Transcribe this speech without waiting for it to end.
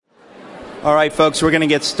All right, folks, we're going to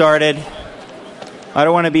get started. I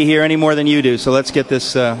don't want to be here any more than you do, so let's get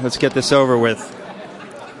this over with.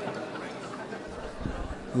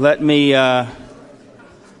 Let me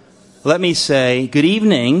say good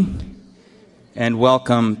evening and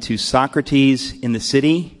welcome to Socrates in the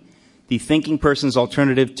City, the thinking person's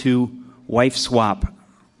alternative to wife swap.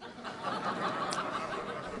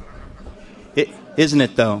 Isn't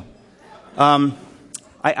it, though?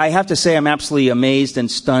 I have to say I'm absolutely amazed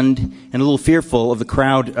and stunned and a little fearful of the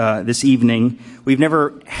crowd this evening. We've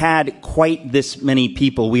never had quite this many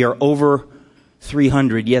people. We are over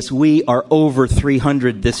 300. Yes, we are over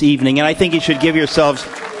 300 this evening, and I think you should give yourselves...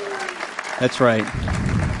 That's right.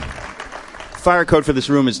 Fire code for this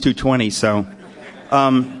room is 220, so...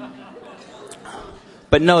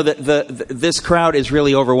 But no, this crowd is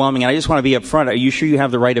really overwhelming, and I just want to be up front. Are you sure you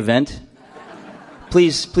have the right event?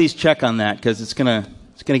 Please check on that, because it's gonna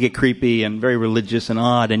get creepy and very religious and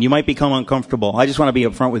odd, and you might become uncomfortable. I just want to be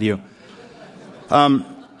up front with you. I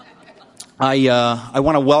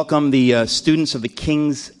want to welcome the students of the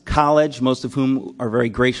King's College, most of whom are very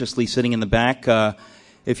graciously sitting in the back.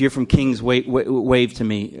 If you're from King's, wave to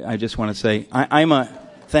me. I just want to say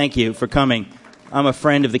thank you for coming. I'm a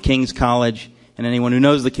friend of the King's College, and anyone who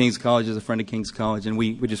knows the King's College is a friend of King's College, and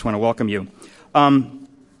we just want to welcome you.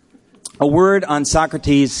 A word on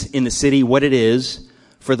Socrates in the City, what it is,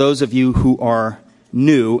 for those of you who are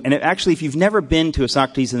new. And actually, if you've never been to a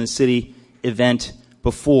Socrates in the City event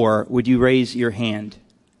before, would you raise your hand?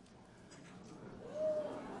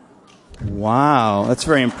 Wow, that's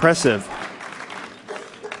very impressive.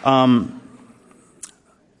 That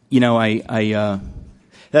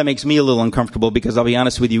makes me a little uncomfortable because I'll be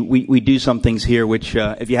honest with you, we do some things here which,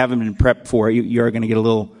 if you haven't been prepped for, you're going to get a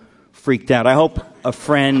little freaked out. I hope a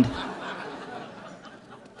friend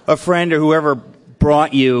or whoever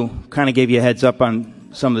brought you kind of gave you a heads up on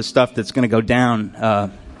some of the stuff that's going to go down.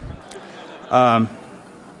 I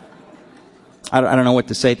don't know what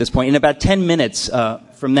to say at this point. In about 10 minutes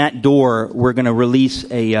from that door, we're going to release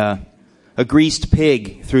a greased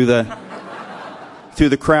pig through the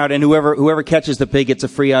crowd, and whoever catches the pig gets a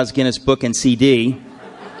free Oz Guinness book and CD.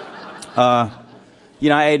 I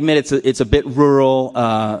admit it's a bit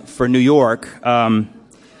rural for New York.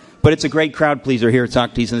 But it's a great crowd pleaser here at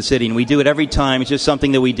Socrates in the City, and we do it every time. It's just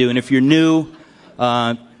something that we do. And if you're new,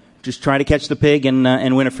 just try to catch the pig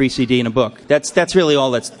and win a free CD and a book. That's really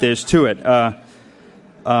all there's to it.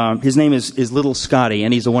 His name is Little Scotty,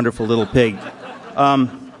 and he's a wonderful little pig.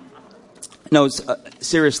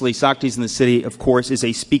 Seriously, Socrates in the City, of course, is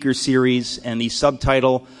a speaker series, and the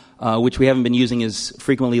subtitle, which we haven't been using as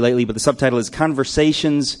frequently lately, but the subtitle is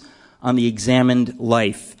Conversations on the Examined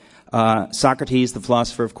Life. Socrates, the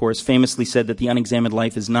philosopher, of course, famously said that the unexamined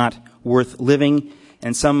life is not worth living,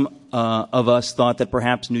 and some of us thought that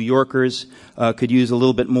perhaps New Yorkers could use a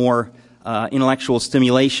little bit more intellectual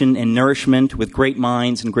stimulation and nourishment with great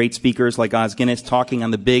minds and great speakers like Oz Guinness talking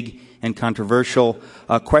on the big and controversial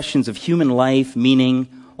questions of human life, meaning,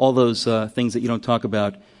 all those things that you don't talk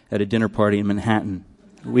about at a dinner party in Manhattan.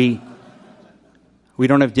 We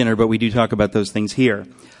don't have dinner, but we do talk about those things here.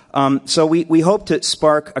 So we hope to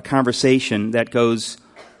spark a conversation that goes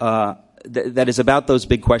that is about those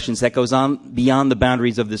big questions, that goes on beyond the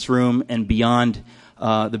boundaries of this room and beyond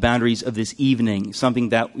the boundaries of this evening, something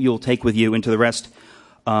that you'll take with you into the rest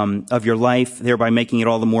of your life, thereby making it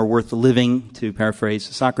all the more worth living, to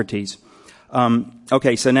paraphrase Socrates.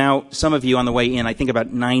 Okay, so now some of you on the way in, I think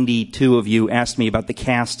about 92 of you asked me about the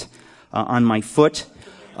cast on my foot.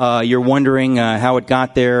 You're wondering how it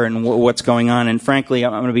got there and what's going on. And frankly,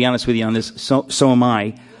 I'm going to be honest with you on this. So am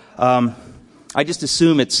I. I just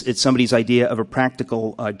assume it's somebody's idea of a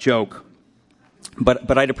practical joke.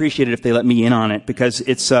 But I'd appreciate it if they let me in on it, because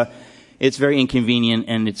it's very inconvenient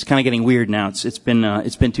and it's kind of getting weird now. It's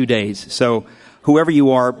been 2 days. So whoever you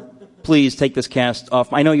are, please take this cast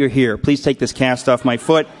off. I know you're here. Please take this cast off my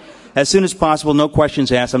foot as soon as possible. No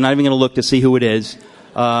questions asked. I'm not even going to look to see who it is.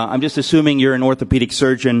 I'm just assuming you're an orthopedic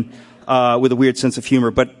surgeon with a weird sense of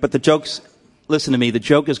humor. But the joke's, listen to me, the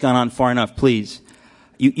joke has gone on far enough, please.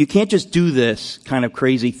 You can't just do this kind of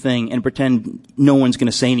crazy thing and pretend no one's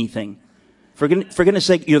going to say anything. For goodness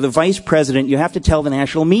sake, you're the vice president. You have to tell the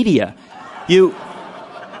national media. Oh,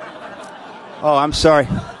 I'm sorry.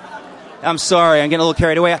 I'm getting a little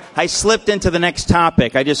carried away. I slipped into the next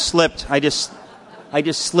topic. I just slipped.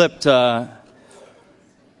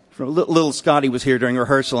 Little Scotty was here during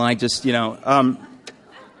rehearsal, and I just,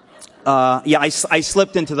 I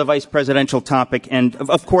slipped into the vice presidential topic, and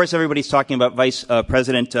of course everybody's talking about Vice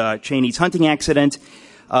President Cheney's hunting accident.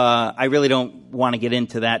 I really don't want to get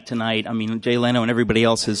into that tonight. I mean, Jay Leno and everybody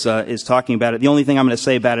else is talking about it. The only thing I'm going to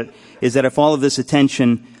say about it is that if all of this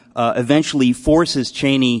attention eventually forces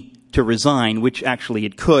Cheney to resign, which actually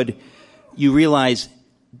it could, you realize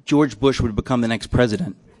George Bush would become the next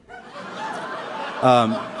president.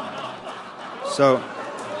 So,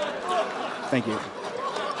 thank you.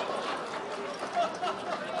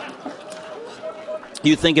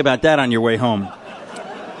 You think about that on your way home.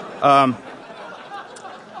 All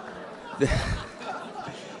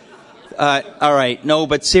right. No,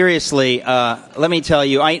 but seriously, let me tell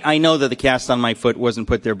you, I know that the cast on my foot wasn't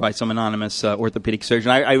put there by some anonymous orthopedic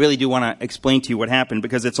surgeon. I really do want to explain to you what happened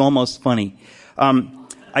because it's almost funny.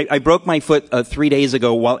 I broke my foot 3 days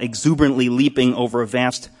ago while exuberantly leaping over a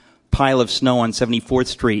vast pile of snow on 74th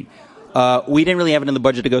Street. We didn't really have it in the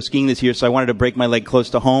budget to go skiing this year, so I wanted to break my leg close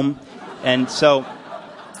to home. And so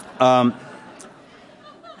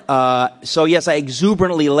yes, I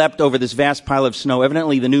exuberantly leapt over this vast pile of snow.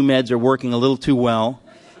 Evidently, the new meds are working a little too well.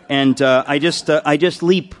 And I just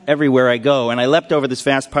leap everywhere I go. And I leapt over this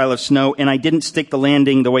vast pile of snow, and I didn't stick the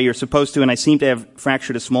landing the way you're supposed to, and I seem to have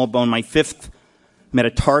fractured a small bone, my fifth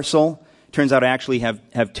metatarsal. Turns out I actually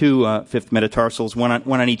have two fifth metatarsals, one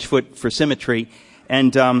on each foot for symmetry.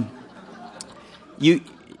 And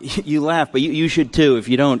you laugh, but you should too. If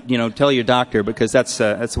you don't, tell your doctor, because that's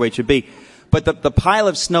the way it should be. But the pile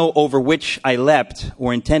of snow over which I leapt,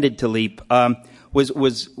 or intended to leap,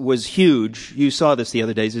 was huge. You saw this the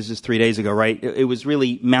other days. This is 3 days ago, right? It was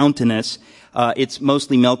really mountainous. It's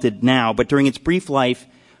mostly melted now, but during its brief life,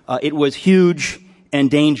 it was huge and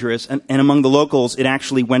dangerous. And among the locals, it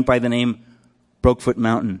actually went by the name Brokefoot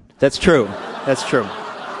Mountain. That's true. That's true.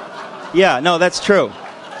 Yeah, no, that's true.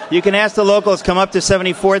 You can ask the locals. Come up to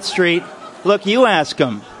 74th Street. Look, you ask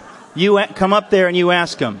them. Come up there and you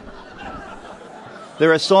ask them.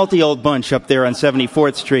 They're a salty old bunch up there on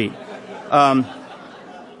 74th Street.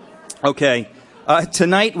 Okay.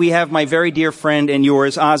 Tonight we have my very dear friend and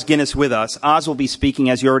yours, Os Guinness, with us. Os will be speaking,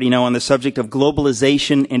 as you already know, on the subject of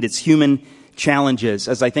globalization and its human challenges.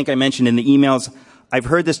 As I think I mentioned in the emails, I've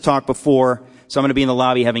heard this talk before, so I'm going to be in the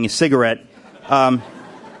lobby having a cigarette.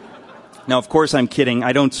 Now, of course, I'm kidding.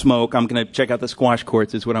 I don't smoke. I'm going to check out the squash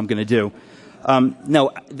courts is what I'm going to do.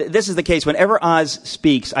 No, this is the case. Whenever Os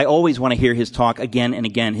speaks, I always want to hear his talk again and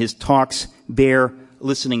again. His talks bear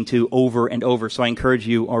listening to over and over. So I encourage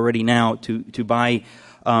you already now to buy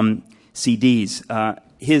CDs.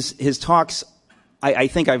 His talks, I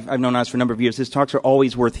think I've known Os for a number of years. His talks are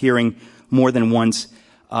always worth hearing more than once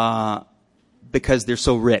because they're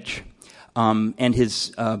so rich. And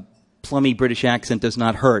his plummy British accent does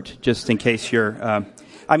not hurt, just in case you're...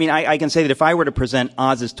 I can say that if I were to present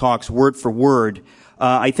Oz's talks word for word,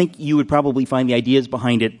 I think you would probably find the ideas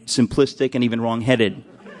behind it simplistic and even wrong-headed.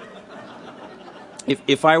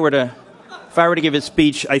 If I were to give his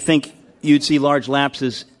speech, I think you'd see large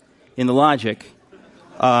lapses in the logic.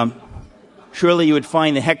 Surely you would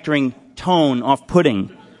find the hectoring tone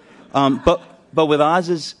off-putting. But with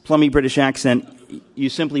Oz's plummy British accent, you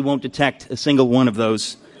simply won't detect a single one of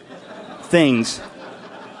those things.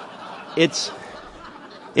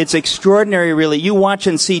 It's extraordinary, really. You watch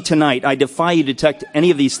and see tonight. I defy you to detect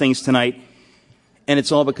any of these things tonight, and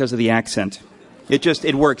it's all because of the accent.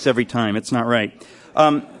 It works every time. It's not right.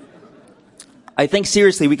 I think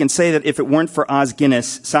seriously we can say that if it weren't for Os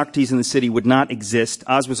Guinness, Socrates in the City would not exist.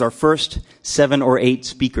 Os was our first 7 or 8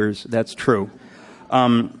 speakers. That's true.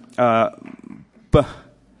 Thank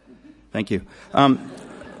you.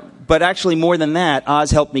 But actually, more than that,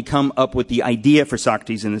 Os helped me come up with the idea for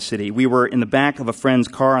Socrates in the City. We were in the back of a friend's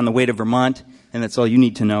car on the way to Vermont, and that's all you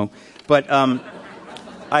need to know. But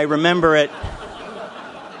I remember it.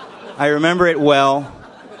 I remember it well.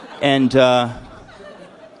 And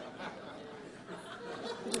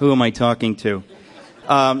who am I talking to?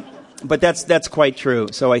 But that's quite true.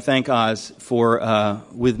 So I thank Os for,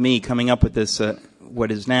 with me, coming up with this,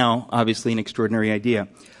 what is now obviously an extraordinary idea.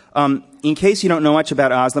 In case you don't know much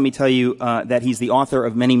about Os, let me tell you that he's the author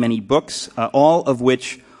of many, many books, all of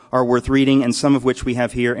which are worth reading, and some of which we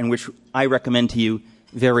have here, and which I recommend to you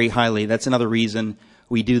very highly. That's another reason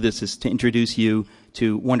we do this, is to introduce you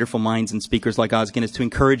to wonderful minds and speakers like Os Guinness, to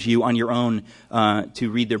encourage you on your own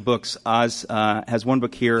to read their books. Os has one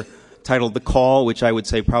book here titled The Call, which I would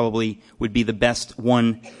say probably would be the best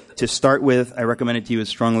one to start with. I recommend it to you as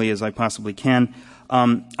strongly as I possibly can.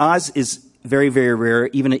 Os is very, very rare,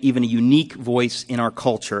 even a unique voice in our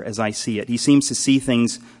culture as I see it. He seems to see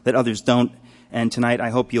things that others don't, and tonight I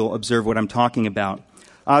hope you'll observe what I'm talking about.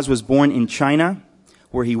 Os was born in China,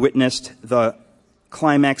 where he witnessed the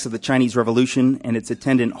climax of the Chinese Revolution and its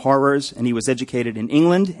attendant horrors, and he was educated in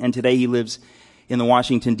England, and today he lives in the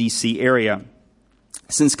Washington, D.C. area.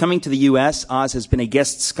 Since coming to the U.S., Oz has been a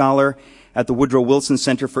guest scholar at the Woodrow Wilson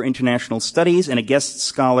Center for International Studies and a guest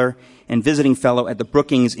scholar and visiting fellow at the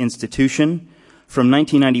Brookings Institution. From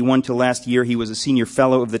 1991 to last year, he was a senior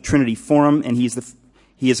fellow of the Trinity Forum, and he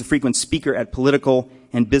is a frequent speaker at political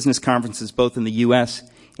and business conferences both in the U.S.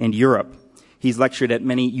 and Europe. He's lectured at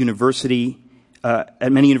many universities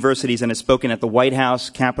and has spoken at the White House,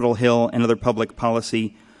 Capitol Hill, and other public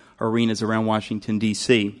policy arenas around Washington,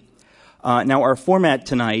 D.C. Now, our format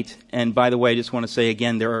tonight, and by the way, I just want to say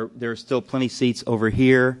again, there are still plenty of seats over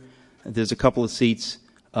here. There's a couple of seats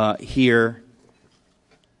here,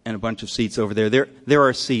 and a bunch of seats over there. There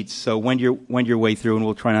are seats, so wend your way through, and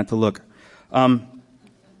we'll try not to look. But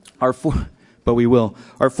we will.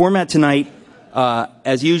 Our format tonight,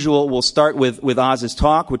 as usual, we'll start with Oz's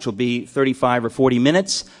talk, which will be 35 or 40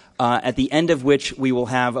 minutes, at the end of which we will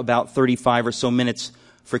have about 35 or so minutes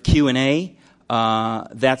for Q&A.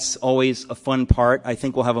 That's always a fun part. I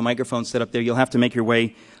think we'll have a microphone set up there. You'll have to make your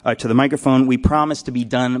way to the microphone. We promise to be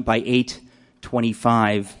done by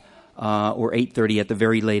 8:25 or 8:30 at the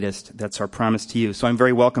very latest. That's our promise to you. So I'm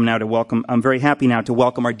very happy now to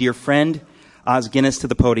welcome our dear friend, Os Guinness, to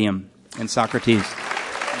the podium, and Socrates.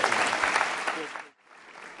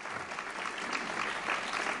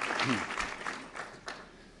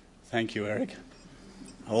 Thank you, Eric.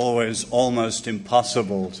 Always almost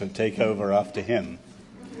impossible to take over after him.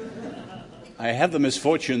 I have the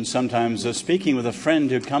misfortune sometimes of speaking with a friend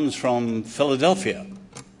who comes from Philadelphia.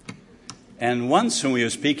 And once when we were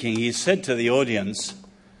speaking, he said to the audience,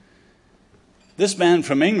 "This man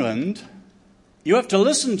from England, you have to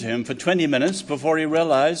listen to him for 20 minutes before you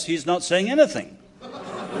realize he's not saying anything.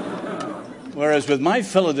 Whereas with my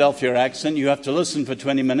Philadelphia accent, you have to listen for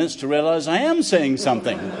 20 minutes to realize I am saying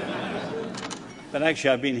something." But actually,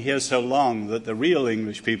 I've been here so long that the real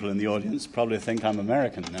English people in the audience probably think I'm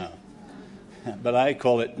American now. But I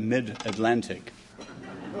call it mid-Atlantic.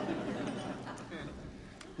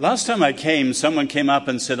 Last time I came, someone came up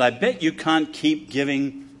and said, "I bet you can't keep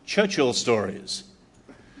giving Churchill stories."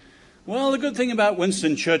 Well, the good thing about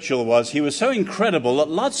Winston Churchill was he was so incredible that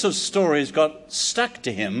lots of stories got stuck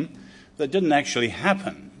to him that didn't actually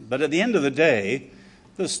happen. But at the end of the day,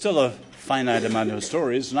 there's still a finite amount of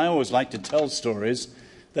stories, and I always like to tell stories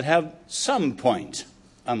that have some point,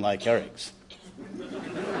 unlike Eric's.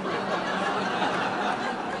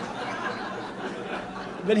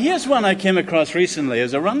 But here's one I came across recently.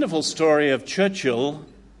 It's a wonderful story of Churchill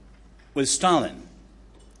with Stalin.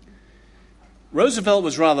 Roosevelt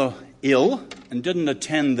was rather ill and didn't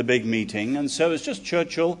attend the big meeting, and so it's just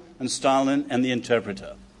Churchill and Stalin and the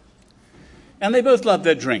interpreter. And they both loved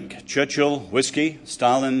their drink. Churchill, whiskey,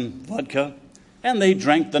 Stalin, vodka. And they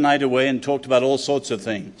drank the night away and talked about all sorts of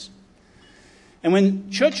things. And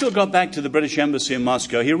when Churchill got back to the British Embassy in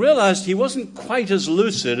Moscow, he realized he wasn't quite as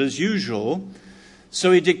lucid as usual.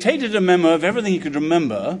 So he dictated a memo of everything he could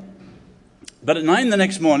remember. But at 9 the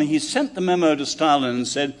next morning, he sent the memo to Stalin and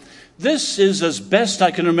said, "This is as best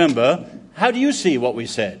I can remember. How do you see what we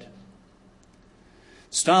said?"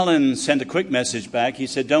 Stalin sent a quick message back. He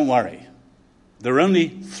said, "Don't worry. There are only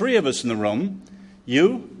 3 of us in the room,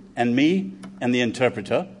 you and me and the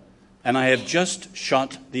interpreter, and I have just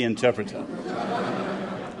shot the interpreter."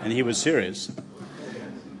 And he was serious.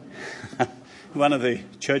 One of the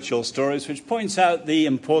Churchill stories which points out the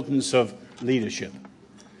importance of leadership.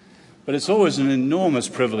 But it's always an enormous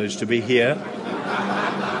privilege to be here.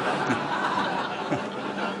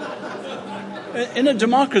 In a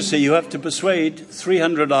democracy, you have to persuade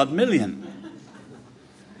 300-odd million.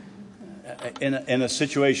 In a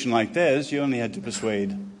situation like this, you only had to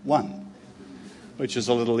persuade 1, which is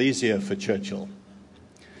a little easier for Churchill.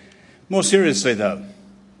 More seriously, though,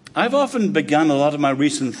 I've often begun a lot of my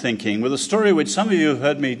recent thinking with a story which some of you have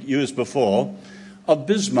heard me use before, of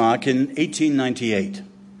Bismarck in 1898.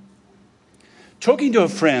 Talking to a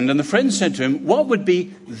friend, and the friend said to him, "What would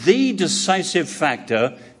be the decisive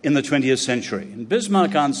factor in the 20th century?" And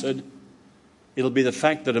Bismarck answered, "It'll be the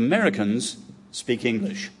fact that Americans speak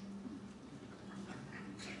English."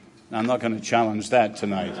 Now, I'm not going to challenge that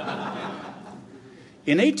tonight.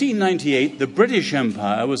 In 1898, the British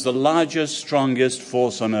Empire was the largest, strongest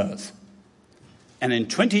force on earth. And in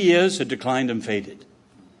 20 years, it declined and faded.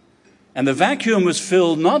 And the vacuum was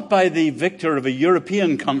filled not by the victor of a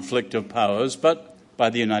European conflict of powers, but by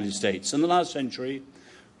the United States. And the last century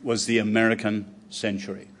was the American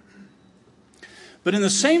century. But in the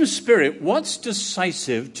same spirit, what's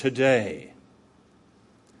decisive today?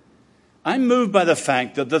 I'm moved by the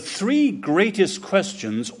fact that the 3 greatest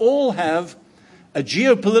questions all have a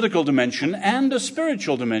geopolitical dimension and a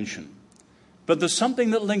spiritual dimension. But there's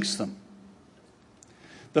something that links them.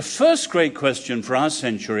 The first great question for our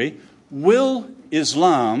century: will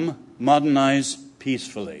Islam modernize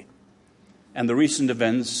peacefully? And the recent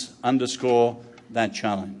events underscore that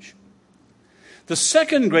challenge. The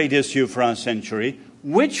second great issue for our century: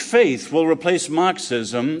 which faith will replace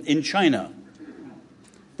Marxism in China?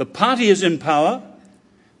 The party is in power.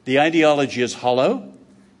 The ideology is hollow.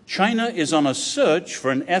 China is on a search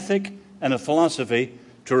for an ethic and a philosophy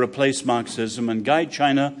to replace Marxism and guide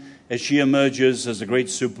China as she emerges as a great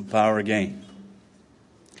superpower again.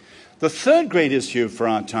 The third great issue for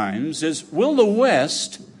our times is: will the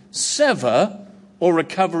West sever or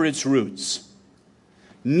recover its roots?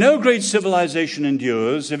 No great civilization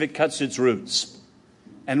endures if it cuts its roots,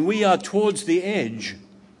 and we are towards the edge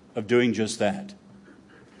of doing just that.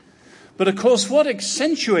 But of course, what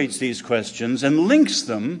accentuates these questions and links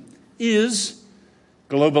them is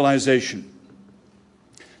globalization.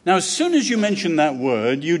 Now, as soon as you mention that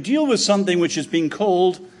word, you deal with something which is being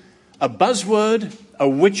called a buzzword, a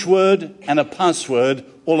witchword, and a password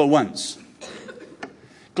all at once.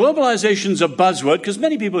 Globalization's a buzzword because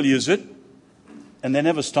many people use it, and they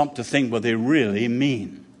never stop to think what they really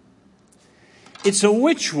mean. It's a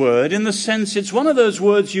witchword in the sense it's one of those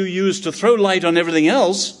words you use to throw light on everything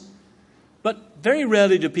else, but very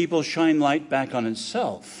rarely do people shine light back on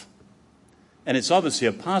itself. And it's obviously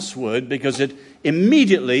a password because it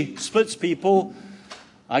immediately splits people.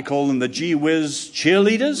 I call them the gee whiz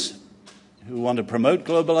cheerleaders who want to promote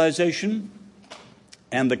globalization,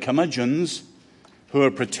 and the curmudgeons who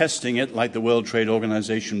are protesting it like the World Trade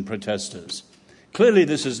Organization protesters. Clearly,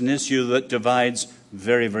 this is an issue that divides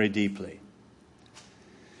very, very deeply.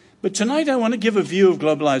 But tonight I want to give a view of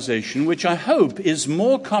globalization which I hope is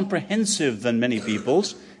more comprehensive than many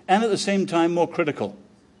people's, and at the same time more critical.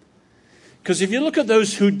 Because if you look at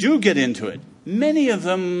those who do get into it, many of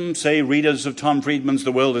them, say, readers of Tom Friedman's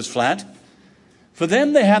The World is Flat, for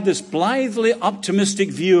them they have this blithely optimistic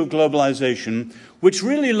view of globalization which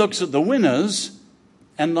really looks at the winners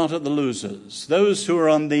and not at the losers. Those who are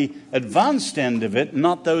on the advanced end of it,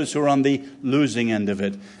 not those who are on the losing end of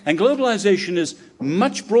it. And globalization is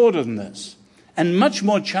much broader than this and much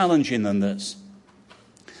more challenging than this.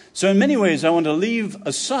 So in many ways, I want to leave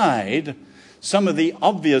aside some of the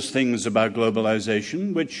obvious things about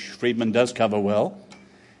globalization, which Friedman does cover well,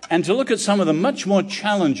 and to look at some of the much more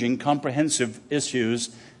challenging, comprehensive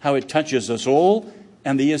issues, how it touches us all,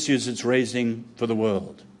 and the issues it's raising for the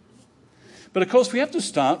world. But of course, we have to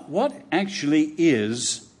start, what actually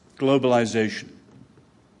is globalization?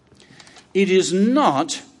 It is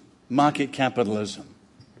not market capitalism.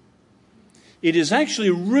 It is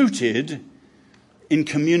actually rooted in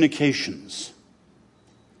communications.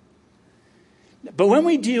 But when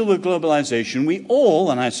we deal with globalization, we all,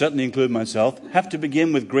 and I certainly include myself, have to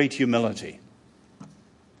begin with great humility.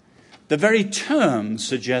 The very term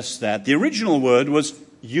suggests that. The original word was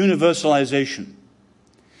universalization.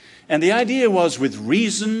 And the idea was, with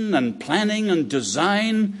reason and planning and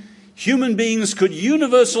design, human beings could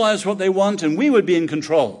universalize what they want and we would be in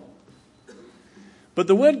control. But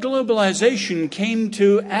the word globalization came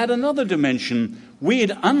to add another dimension. We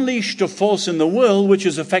had unleashed a force in the world which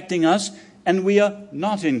is affecting us, and we are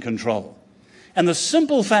not in control. And the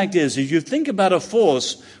simple fact is, if you think about a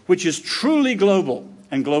force which is truly global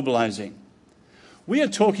and globalizing, we are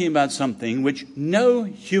talking about something which no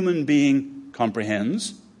human being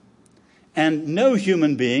comprehends, and no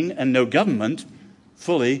human being and no government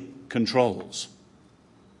fully controls.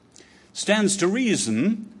 Stands to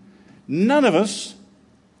reason, none of us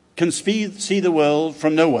can see the world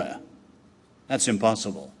from nowhere. That's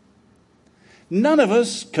impossible. None of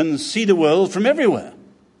us can see the world from everywhere.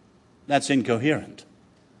 That's incoherent.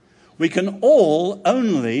 We can all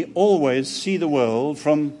only always see the world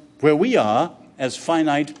from where we are as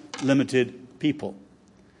finite, limited people.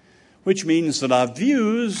 Which means that our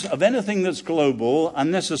views of anything that's global are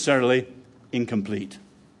necessarily incomplete.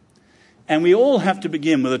 And we all have to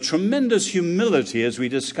begin with a tremendous humility as we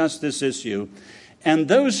discuss this issue. And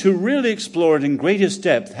those who really explore it in greatest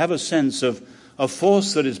depth have a sense of a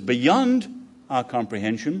force that is beyond our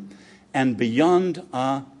comprehension and beyond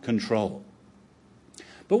our control.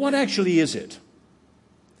 But what actually is it?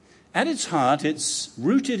 At its heart, it's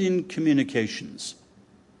rooted in communications.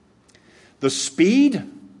 The speed,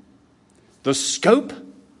 the scope,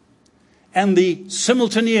 and the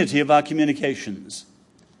simultaneity of our communications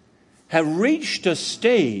have reached a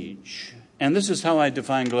stage, and this is how I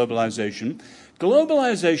define globalization.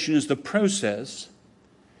 Globalization is the process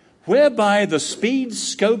whereby the speed,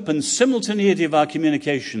 scope, and simultaneity of our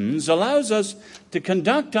communications allows us to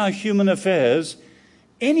conduct our human affairs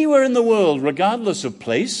anywhere in the world, regardless of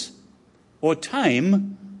place or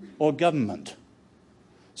time or government.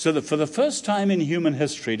 So that for the first time in human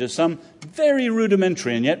history, to some very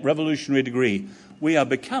rudimentary and yet revolutionary degree, we are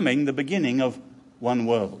becoming the beginning of one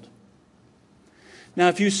world. Now,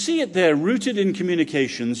 if you see it there rooted in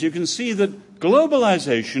communications, you can see that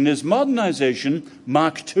globalization is modernization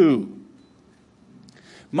Mark II.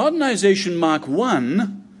 Modernization Mark I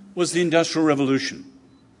was the Industrial Revolution.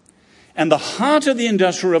 And the heart of the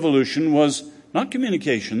Industrial Revolution was not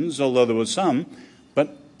communications, although there was some,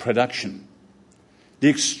 but production. The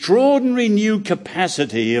extraordinary new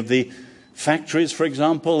capacity of the factories, for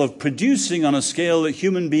example, of producing on a scale that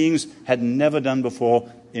human beings had never done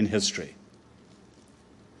before in history.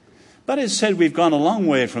 But it's said we've gone a long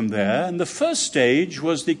way from there, and the first stage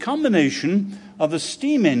was the combination of the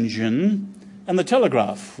steam engine and the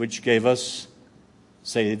telegraph, which gave us,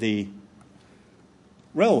 say, the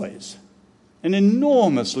railways. An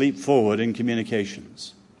enormous leap forward in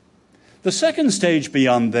communications. The second stage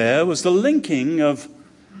beyond there was the linking of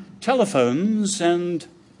telephones and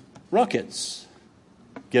rockets,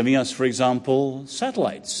 giving us, for example,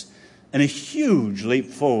 satellites, and a huge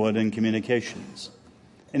leap forward in communications.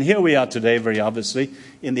 And here we are today, very obviously,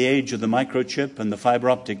 in the age of the microchip and the fiber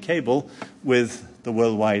optic cable with the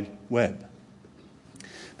World Wide Web.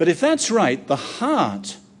 But if that's right, the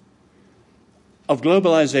heart of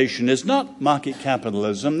globalization is not market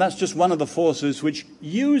capitalism. That's just one of the forces which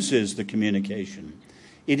uses the communication.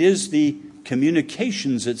 It is the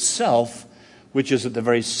communications itself which is at the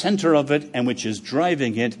very center of it and which is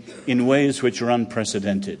driving it in ways which are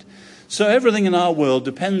unprecedented. So everything in our world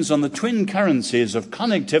depends on the twin currencies of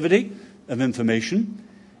connectivity, of information,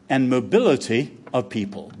 and mobility of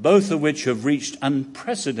people, both of which have reached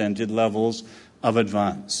unprecedented levels of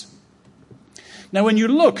advance. Now, when you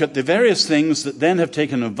look at the various things that then have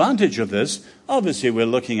taken advantage of this, obviously we're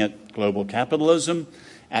looking at global capitalism,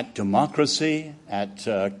 at democracy, at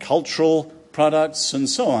cultural products, and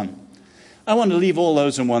so on. I want to leave all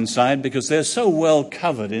those on one side because they're so well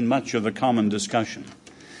covered in much of the common discussion.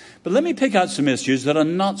 But let me pick out some issues that are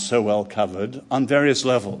not so well covered on various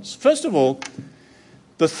levels. First of all,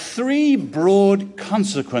 the three broad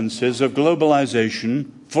consequences of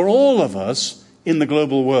globalization for all of us in the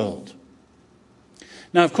global world.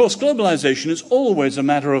 Now, of course, globalization is always a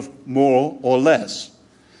matter of more or less.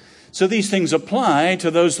 So these things apply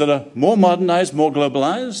to those that are more modernized, more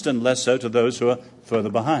globalized, and less so to those who are further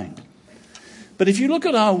behind. But if you look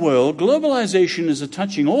at our world, globalization is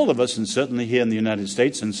touching all of us, and certainly here in the United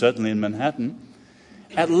States, and certainly in Manhattan,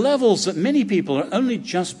 at levels that many people are only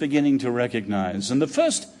just beginning to recognize. And the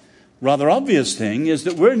first rather obvious thing is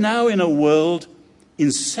that we're now in a world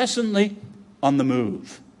incessantly on the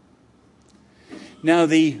move. Now,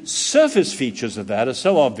 the surface features of that are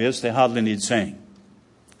so obvious they hardly need saying.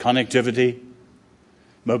 Connectivity,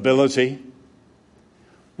 mobility.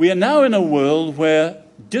 We are now in a world where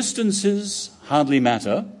distances hardly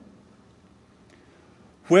matter,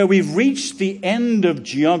 where we've reached the end of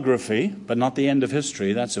geography, but not the end of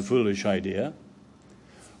history. That's a foolish idea.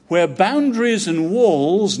 Where boundaries and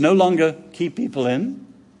walls no longer keep people in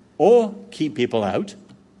or keep people out.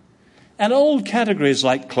 And old categories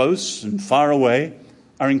like close and far away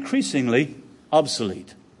are increasingly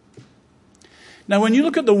obsolete. Now, when you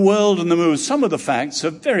look at the world and the move, some of the facts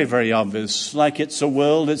are very, very obvious, like it's a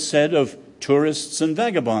world, it's said, of tourists and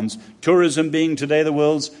vagabonds, tourism being today the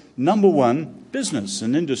world's #1 business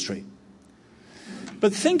and industry.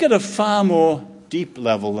 But think at a far more deep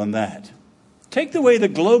level than that. Take the way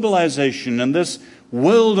that globalization and this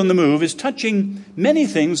world on the move is touching many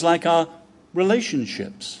things like our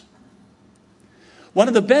relationships. One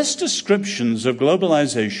of the best descriptions of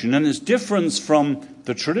globalization and its difference from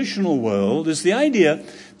the traditional world is the idea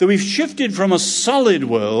that we've shifted from a solid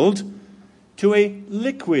world to a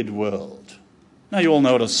liquid world. Now, you all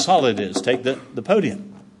know what a solid is. Take the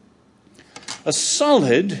podium. A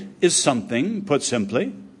solid is something, put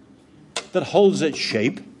simply, that holds its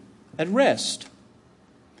shape at rest,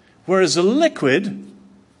 whereas a liquid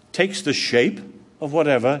takes the shape of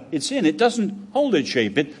whatever it's in. It doesn't hold its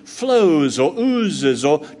shape. It flows or oozes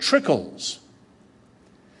or trickles.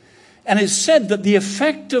 And it's said that the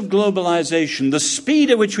effect of globalization, the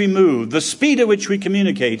speed at which we move, the speed at which we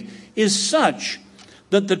communicate, is such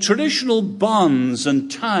that the traditional bonds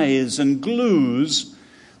and ties and glues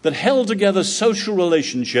that held together social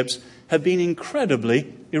relationships have been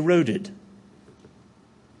incredibly eroded.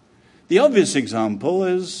 The obvious example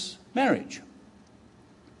is marriage.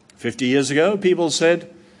 50 years ago, people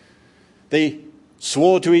said they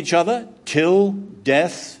swore to each other, till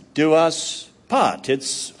death do us part.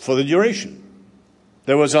 It's for the duration.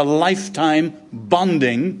 There was a lifetime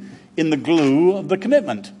bonding in the glue of the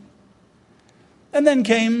commitment. And then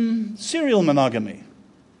came serial monogamy.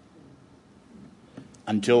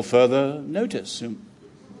 until further notice.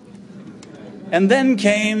 And then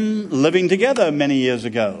came living together many years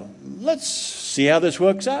ago. Let's see how this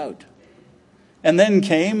works out. And then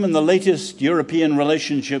came, and the latest European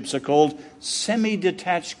relationships are called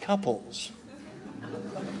semi-detached couples.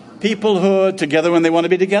 People who are together when they want to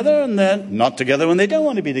be together, and they're not together when they don't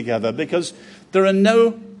want to be together, because there are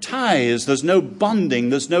no ties, there's no bonding,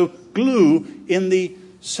 there's no glue in the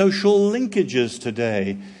social linkages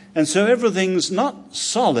today. And so everything's not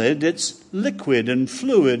solid, it's liquid and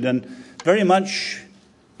fluid and very much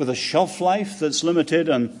with a shelf life that's limited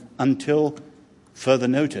and until further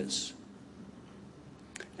notice.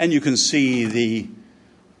 And you can see the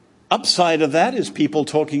upside of that is people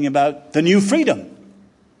talking about the new freedom.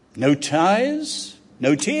 No ties,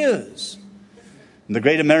 no tears. And the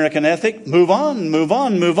great American ethic, move on, move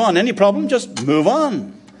on, move on. Any problem, just move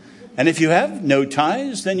on. And if you have no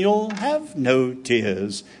ties, then you'll have no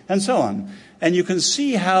tears, and so on. And you can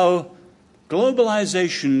see how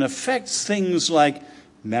globalization affects things like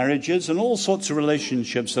marriages and all sorts of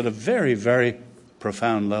relationships at a very, very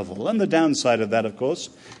profound level. And the downside of that, of course,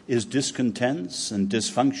 is discontents and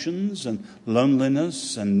dysfunctions and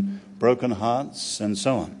loneliness and broken hearts and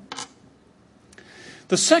so on.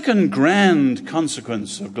 The second grand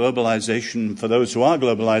consequence of globalization for those who are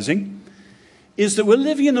globalizing is that we're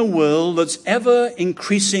living in a world that's ever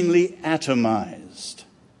increasingly atomized.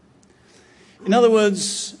 In other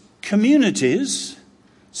words, communities,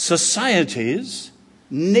 societies,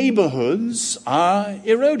 neighborhoods are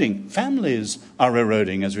eroding. Families are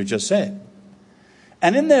eroding, as we just said.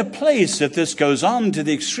 And in their place, if this goes on to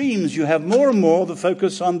the extremes, you have more and more the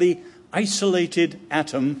focus on the isolated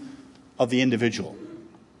atom of the individual.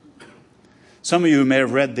 Some of you may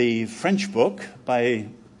have read the French book by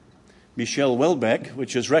Michel Houellebecq,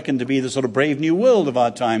 which is reckoned to be the sort of brave new world of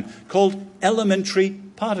our time, called Elementary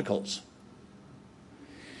Particles.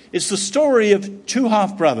 It's the story of two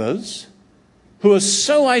half-brothers who are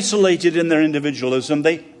so isolated in their individualism,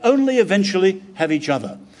 they only eventually have each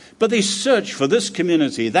other. But they search for this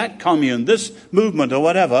community, that commune, this movement or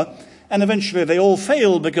whatever, and eventually they all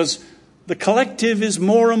fail because the collective is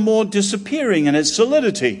more and more disappearing in its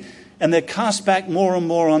solidity, and they're cast back more and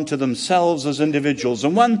more onto themselves as individuals.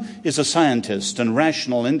 And one is a scientist and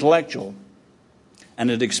rational, intellectual, and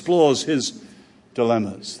it explores his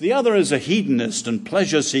dilemmas. The other is a hedonist and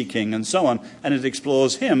pleasure-seeking and so on, and it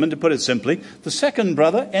explores him. And to put it simply, the second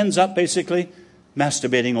brother ends up basically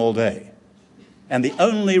masturbating all day. And the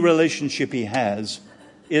only relationship he has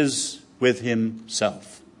is with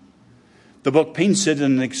himself. The book paints it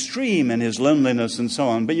in an extreme in his loneliness and so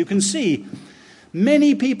on. But you can see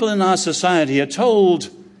many people in our society are told,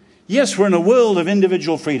 yes, we're in a world of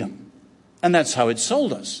individual freedom. And that's how it's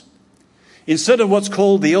sold us. Instead of what's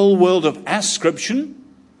called the old world of ascription,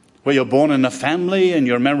 where you're born in a family and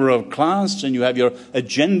you're a member of a class and you have your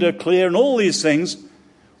agenda clear and all these things,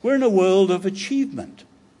 we're in a world of achievement,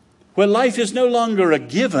 where life is no longer a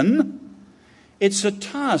given, it's a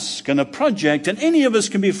task and a project, and any of us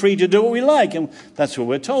can be free to do what we like. And that's what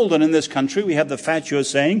we're told. And in this country, we have the fatuous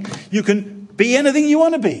saying, you can be anything you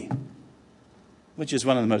want to be, which is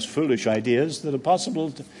one of the most foolish ideas that are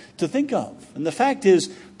possible to think of. And the fact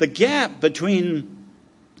is, the gap between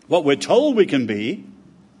what we're told we can be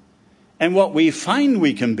and what we find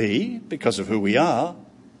we can be because of who we are.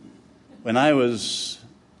 When I was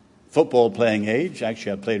football playing age,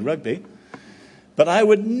 actually I played rugby, but I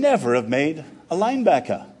would never have made a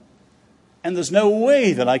linebacker. And there's no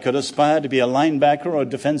way that I could aspire to be a linebacker or a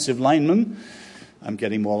defensive lineman. I'm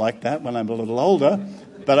getting more like that when I'm a little older.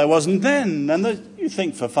 But I wasn't then. And you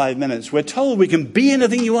think for 5 minutes, we're told we can be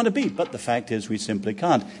anything you want to be. But the fact is we simply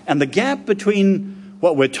can't. And the gap between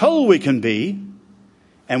what we're told we can be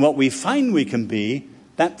and what we find we can be,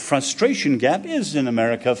 that frustration gap is in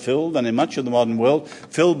America filled, and in much of the modern world,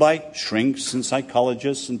 filled by shrinks and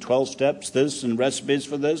psychologists and 12 steps this and recipes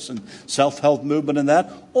for this and self-help movement and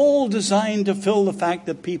that, all designed to fill the fact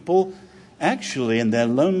that people actually in their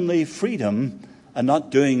lonely freedom are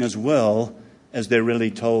not doing as well as they're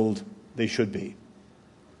really told they should be.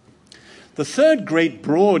 The third great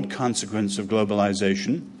broad consequence of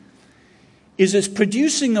globalization is it's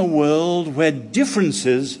producing a world where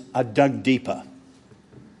differences are dug deeper.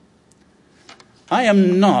 I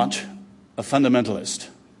am not a fundamentalist.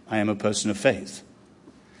 I am a person of faith.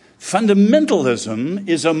 Fundamentalism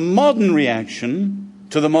is a modern reaction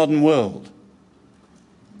to the modern world.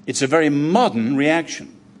 It's a very modern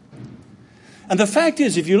reaction. And the fact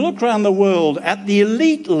is, if you look around the world at the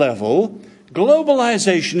elite level,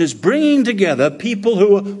 globalization is bringing together people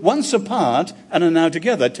who were once apart and are now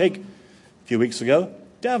together. Take a few weeks ago,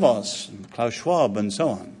 Davos, and Klaus Schwab, and so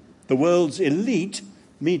on. The world's elite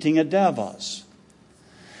meeting at Davos.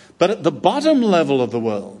 But at the bottom level of the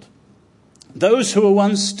world, those who were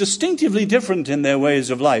once distinctively different in their ways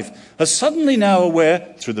of life are suddenly now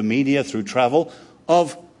aware, through the media, through travel,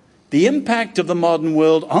 of the impact of the modern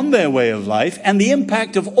world on their way of life and the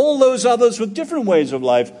impact of all those others with different ways of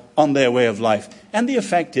life on their way of life. And the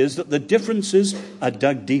effect is that the differences are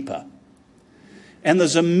dug deeper. And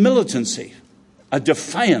there's a militancy, a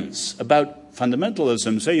defiance about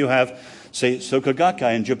fundamentalism. So you have, say, Soka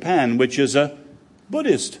Gakkai in Japan, which is a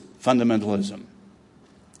Buddhist fundamentalism.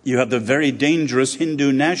 You have the very dangerous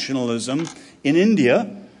Hindu nationalism in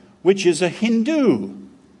India, which is a Hindu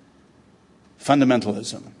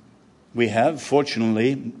fundamentalism. We have,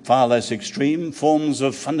 fortunately, far less extreme forms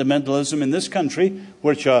of fundamentalism in this country,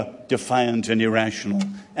 which are defiant and irrational.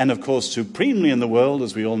 And, of course, supremely in the world,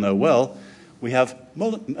 as we all know well, we have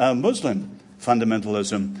Muslim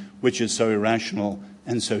fundamentalism, which is so irrational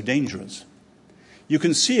and so dangerous. You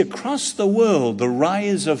can see across the world the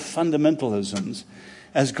rise of fundamentalisms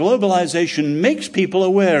as globalization makes people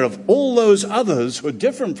aware of all those others who are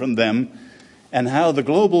different from them and how the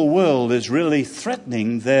global world is really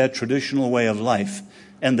threatening their traditional way of life,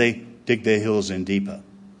 and they dig their heels in deeper.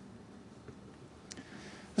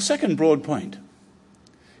 The second broad point: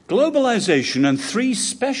 globalization and three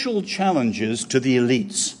special challenges to the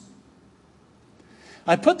elites.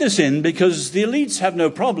 I put this in because the elites have no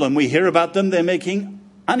problem. We hear about them. They're making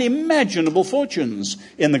unimaginable fortunes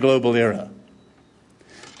in the global era.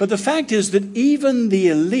 But the fact is that even the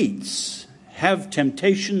elites have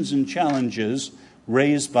temptations and challenges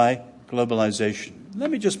raised by globalization.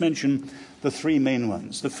 Let me just mention the three main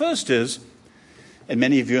ones. The first is, and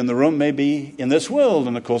many of you in the room may be in this world,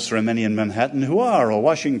 and of course there are many in Manhattan who are, or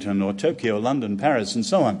Washington, or Tokyo, London, Paris, and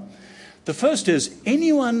so on. The first is,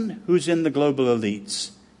 anyone who's in the global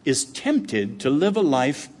elites is tempted to live a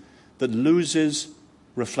life that loses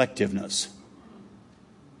reflectiveness.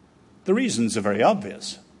 The reasons are very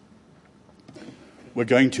obvious. We're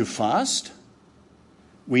going too fast,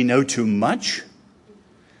 we know too much,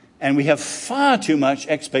 and we have far too much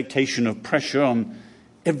expectation of pressure on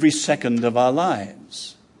every second of our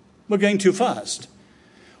lives. We're going too fast.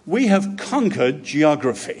 We have conquered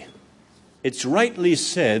geography. It's rightly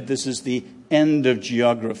said this is the end of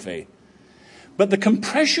geography. But the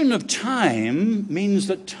compression of time means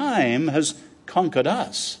that time has conquered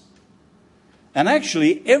us. And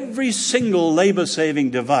actually, every single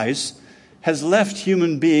labor-saving device has left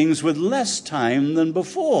human beings with less time than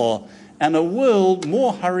before, and a world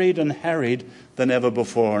more hurried and harried than ever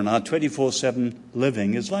before. And our 24/7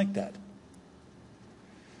 living is like that.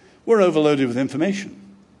 We're overloaded with information.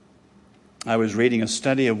 I was reading a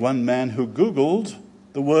study of one man who Googled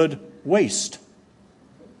the word waste.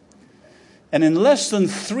 And in less than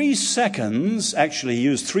 3 seconds, actually he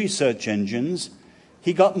used 3 search engines,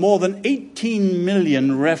 he got more than 18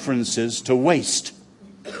 million references to waste.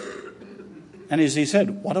 And as he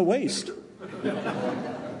said, what a waste.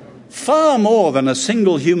 Far more than a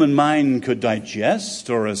single human mind could digest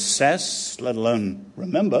or assess, let alone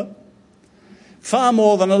remember. Far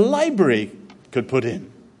more than a library could put in.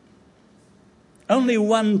 Only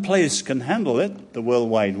one place can handle it, the World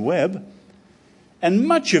Wide Web, and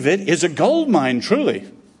much of it is a gold mine, truly.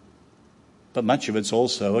 But much of it's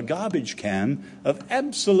also a garbage can of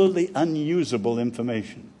absolutely unusable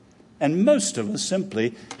information. And most of us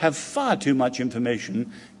simply have far too much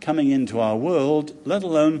information coming into our world, let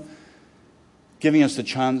alone giving us the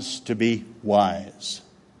chance to be wise.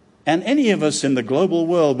 And any of us in the global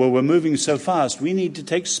world where we're moving so fast, we need to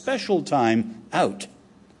take special time out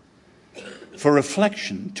for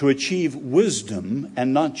reflection, to achieve wisdom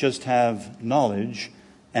and not just have knowledge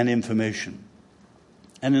and information.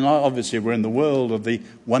 And then obviously we're in the world of the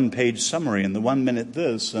one-page summary and the 1 minute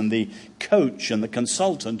this and the coach and the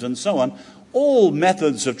consultant and so on. All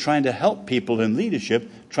methods of trying to help people in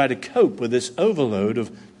leadership try to cope with this overload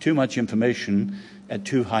of too much information at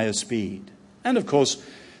too high a speed. And of course,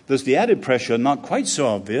 there's the added pressure, not quite so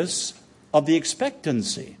obvious, of the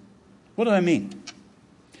expectancy. What do I mean?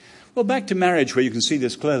 Well, back to marriage, where you can see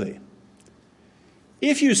this clearly.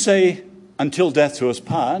 If you say, until death do us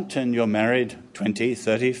part, and you're married 20,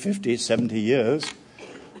 30, 50, 70 years,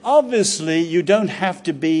 obviously you don't have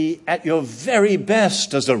to be at your very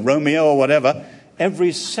best as a Romeo or whatever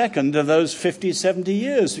every second of those 50, 70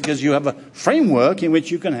 years, because you have a framework in which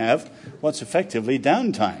you can have what's effectively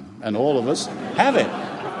downtime, and all of us have it.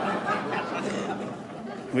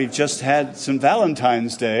 We've just had St.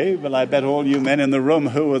 Valentine's Day, but I bet all you men in the room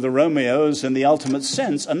who are the Romeos in the ultimate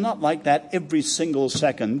sense are not like that every single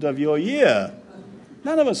second of your year.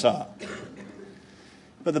 None of us are.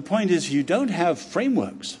 But the point is, you don't have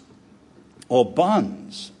frameworks or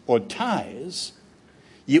bonds or ties,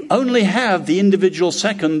 you only have the individual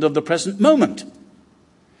second of the present moment.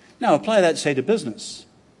 Now apply that, say, to business.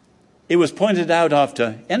 It was pointed out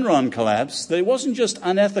after Enron collapsed that it wasn't just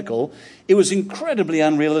unethical, it was incredibly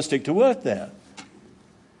unrealistic to work there.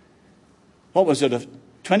 What was it,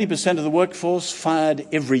 20% of the workforce fired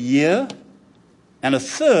every year? And a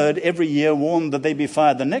third every year warned that they'd be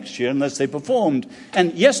fired the next year unless they performed.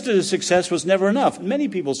 And yesterday's success was never enough. And many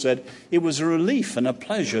people said it was a relief and a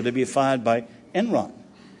pleasure to be fired by Enron.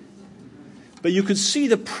 But you could see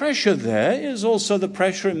the pressure there is also the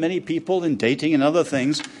pressure in many people in dating and other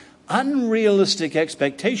things, unrealistic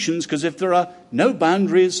expectations, because if there are no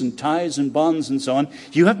boundaries and ties and bonds and so on,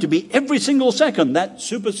 you have to be every single second that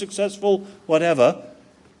super successful whatever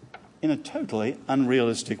in a totally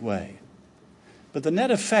unrealistic way. But the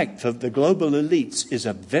net effect of the global elites is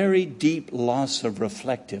a very deep loss of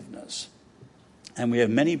reflectiveness. And we have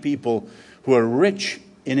many people who are rich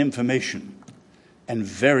in information and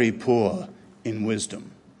very poor in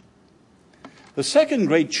wisdom. The second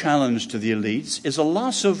great challenge to the elites is a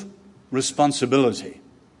loss of responsibility.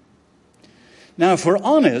 Now, if we're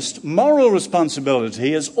honest, moral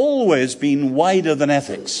responsibility has always been wider than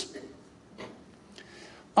ethics,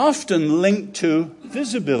 often linked to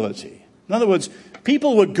visibility. In other words,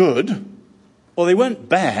 people were good, or they weren't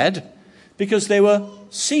bad, because they were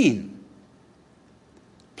seen.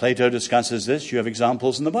 Plato discusses this. You have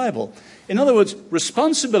examples in the Bible. In other words,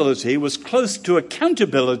 responsibility was close to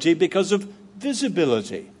accountability because of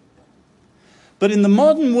visibility. But in the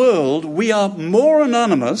modern world, we are more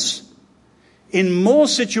anonymous in more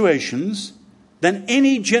situations than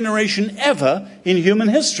any generation ever in human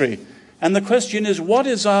history. And the question is, what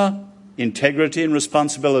is our integrity and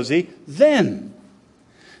responsibility then?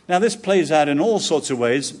 Now, this plays out in all sorts of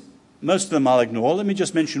ways. Most of them I'll ignore. Let me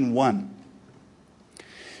just mention one.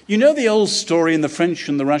 You know the old story in the French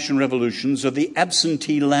and the Russian revolutions of the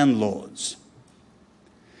absentee landlords.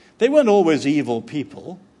 They weren't always evil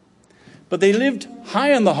people, but they lived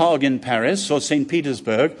high on the hog in Paris or St.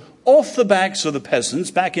 Petersburg, off the backs of the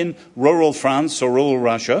peasants back in rural France or rural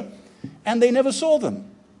Russia, and they never saw them.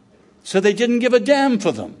 So they didn't give a damn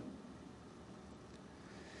for them.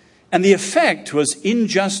 And the effect was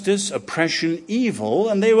injustice, oppression, evil,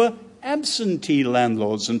 and they were absentee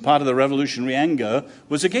landlords, and part of the revolutionary anger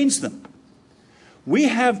was against them. We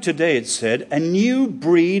have today, it's said, a new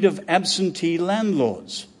breed of absentee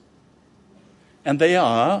landlords. And they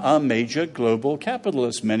are our major global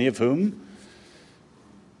capitalists, many of whom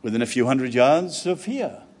within a few hundred yards of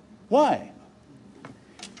here. Why?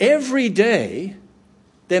 Every day,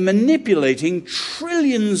 they're manipulating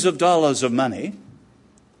trillions of dollars of money.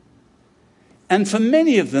 And for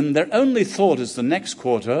many of them, their only thought is the next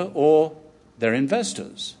quarter or their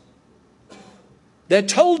investors. They're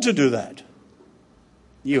told to do that.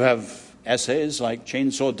 You have essays like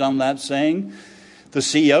Chainsaw Dunlap saying the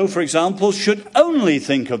CEO, for example, should only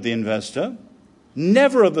think of the investor,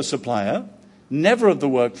 never of the supplier, never of the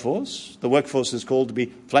workforce. The workforce is called to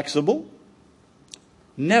be flexible,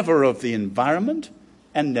 never of the environment,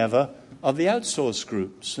 and never of the outsourced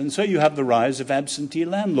groups. And so you have the rise of absentee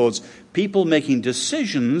landlords, people making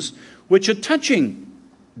decisions which are touching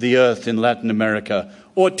the earth in Latin America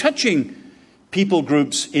or touching people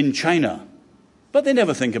groups in China. But they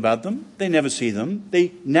never think about them. They never see them.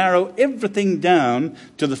 They narrow everything down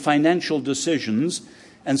to the financial decisions.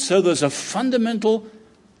 And so there's a fundamental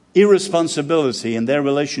irresponsibility in their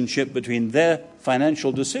relationship between their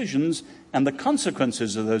financial decisions and the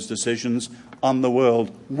consequences of those decisions on the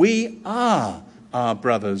world. We are our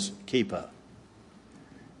brother's keeper.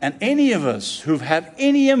 And any of us who have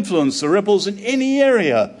any influence, the ripples in any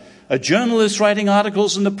area, a journalist writing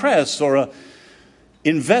articles in the press or an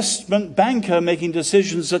investment banker making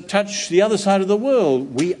decisions that touch the other side of the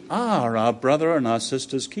world, we are our brother and our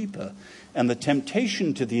sister's keeper. And the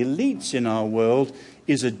temptation to the elites in our world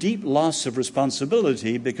is a deep loss of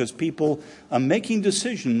responsibility because people are making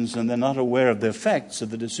decisions and they're not aware of the effects of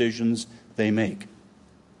the decisions they make.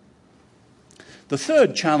 The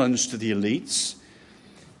third challenge to the elites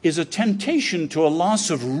is a temptation to a loss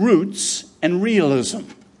of roots and realism.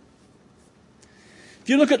 If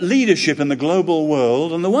you look at leadership in the global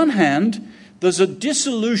world, on the one hand, there's a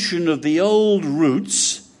dissolution of the old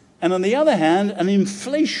roots, and on the other hand, an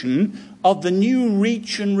inflation of the new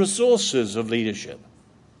reach and resources of leadership.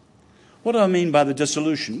 What do I mean by the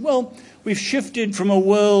dissolution? Well, we've shifted from a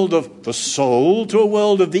world of the soul to a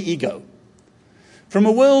world of the ego, from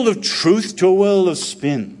a world of truth to a world of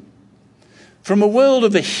spin, from a world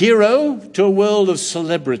of the hero to a world of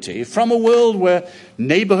celebrity, from a world where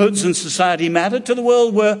neighborhoods and society matter to the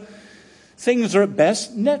world where Things are at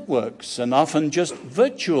best networks, and often just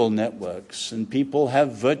virtual networks, and people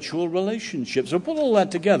have virtual relationships. So put all that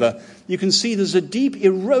together, you can see there's a deep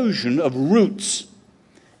erosion of roots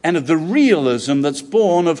and of the realism that's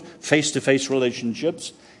born of face-to-face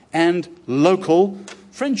relationships and local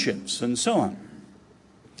friendships and so on.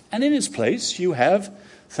 And in its place, you have,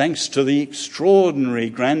 thanks to the extraordinary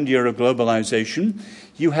grandeur of globalization,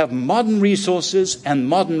 you have modern resources and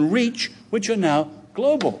modern reach, which are now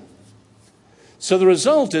global. So the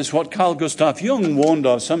result is what Carl Gustav Jung warned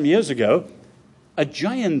of some years ago, a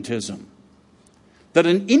giantism. That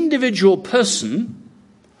an individual person,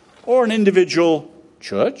 or an individual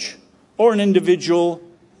church, or an individual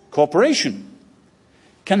corporation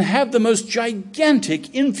can have the most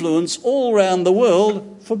gigantic influence all around the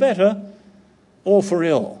world, for better or for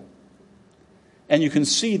ill. And you can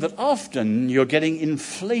see that often you're getting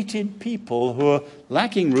inflated people who are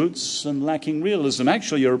lacking roots and lacking realism.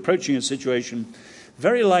 Actually, you're approaching a situation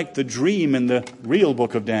very like the dream in the real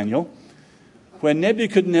book of Daniel, where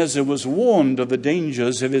Nebuchadnezzar was warned of the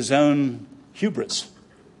dangers of his own hubris.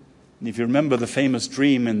 And if you remember the famous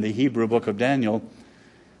dream in the Hebrew book of Daniel,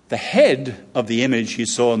 the head of the image he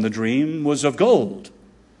saw in the dream was of gold,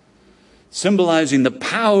 symbolizing the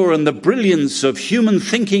power and the brilliance of human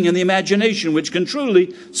thinking and the imagination, which can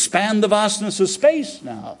truly span the vastness of space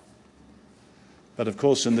now. But of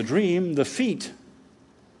course, in the dream, the feet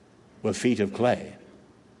were feet of clay.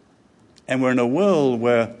 And we're in a world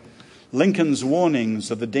where Lincoln's warnings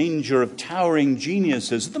of the danger of towering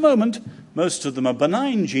geniuses, at the moment, most of them are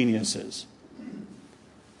benign geniuses.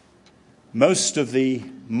 Most of the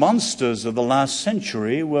monsters of the last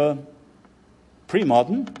century were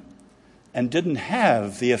pre-modern and didn't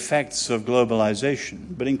have the effects of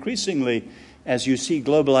globalization. But increasingly, as you see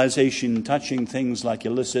globalization touching things like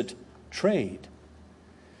illicit trade,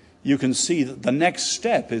 you can see that the next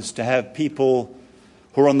step is to have people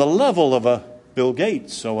who are on the level of a Bill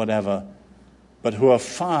Gates or whatever, but who are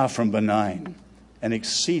far from benign and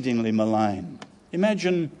exceedingly malign.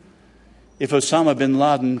 Imagine if Osama bin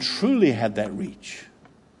Laden truly had that reach,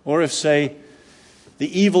 or if, say,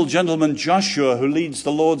 the evil gentleman Joshua, who leads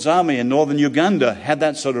the Lord's army in northern Uganda, had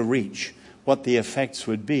that sort of reach, what the effects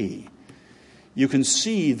would be. You can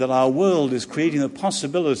see that our world is creating the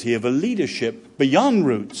possibility of a leadership beyond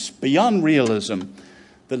roots, beyond realism,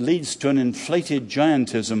 that leads to an inflated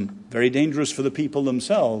giantism, very dangerous for the people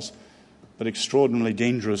themselves, but extraordinarily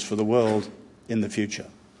dangerous for the world in the future.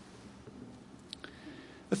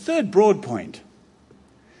 The third broad point,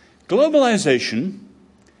 globalization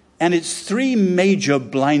and its three major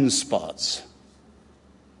blind spots.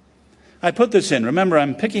 I put this in. Remember,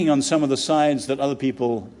 I'm picking on some of the sides that other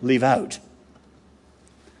people leave out.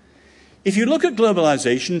 If you look at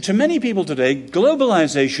globalization, to many people today,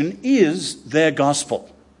 globalization is their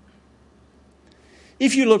gospel.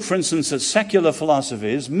 If you look, for instance, at secular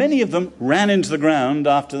philosophies, many of them ran into the ground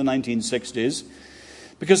after the 1960s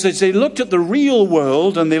because as they looked at the real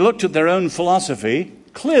world and they looked at their own philosophy,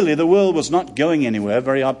 clearly the world was not going anywhere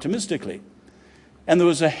very optimistically. And there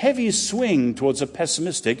was a heavy swing towards a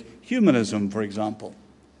pessimistic humanism, for example.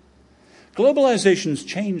 Globalization's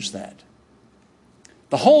changed that.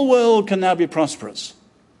 The whole world can now be prosperous.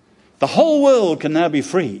 The whole world can now be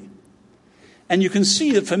free. And you can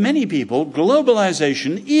see that for many people,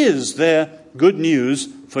 globalization is their good news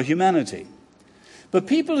for humanity. But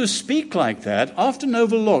people who speak like that often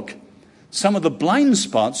overlook some of the blind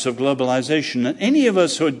spots of globalization. And any of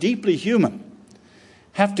us who are deeply human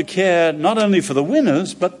have to care not only for the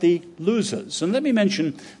winners, but the losers. And let me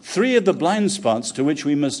mention three of the blind spots to which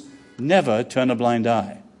we must never turn a blind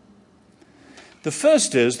eye. The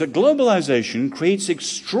first is that globalization creates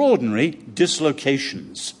extraordinary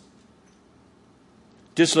dislocations.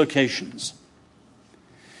 Dislocations.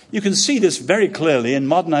 You can see this very clearly in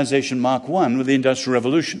Modernization Mark I with the Industrial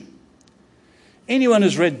Revolution. Anyone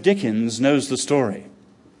who's read Dickens knows the story.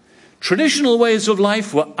 Traditional ways of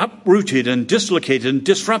life were uprooted and dislocated and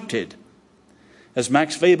disrupted. As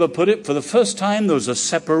Max Weber put it, for the first time there was a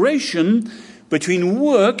separation between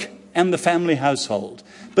work and the family household.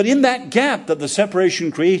 But in that gap that the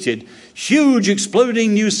separation created, huge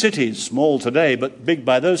exploding new cities, small today but big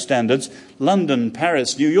by those standards, London,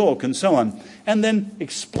 Paris, New York, and so on, and then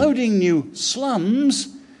exploding new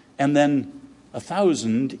slums, and then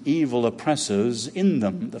 1,000 evil oppressors in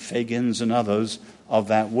them, the Fagins and others of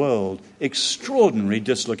that world. Extraordinary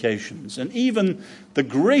dislocations. And even the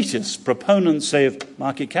greatest proponents, say, of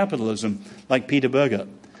market capitalism, like Peter Berger,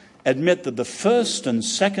 admit that the first and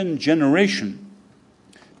second generation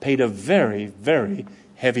paid a very, very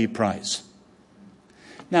heavy price.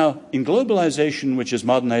 Now, in globalization, which is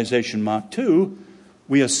Modernization Mark II,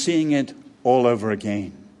 we are seeing it all over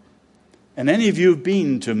again. And any of you who've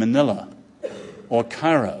been to Manila or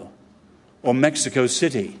Cairo or Mexico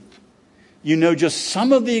City, you know just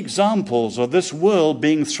some of the examples of this world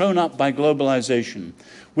being thrown up by globalization,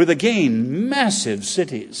 with again massive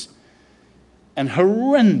cities and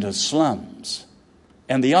horrendous slums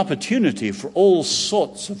and the opportunity for all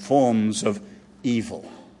sorts of forms of evil.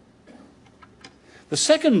 The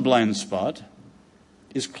second blind spot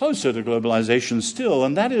is closer to globalization still,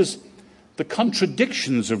 and that is the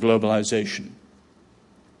contradictions of globalization.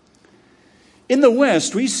 In the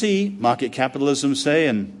West, we see market capitalism, say,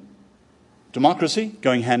 and democracy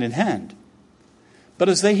going hand in hand. But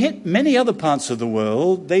as they hit many other parts of the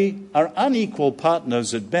world, they are unequal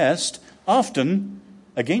partners at best, often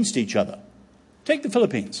against each other. Take the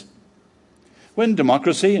Philippines. When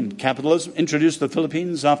democracy and capitalism introduced the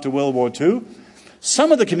Philippines after World War II,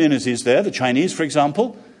 some of the communities there, the Chinese, for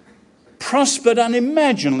example, prospered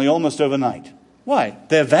unimaginably almost overnight. Why?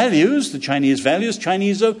 Their values, the Chinese values,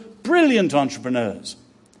 Chinese are brilliant entrepreneurs,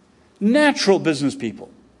 natural business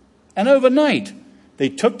people. And overnight, they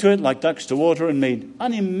took to it like ducks to water and made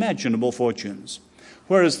unimaginable fortunes.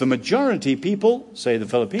 Whereas the majority people, say the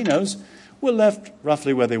Filipinos, were left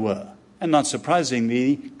roughly where they were. And not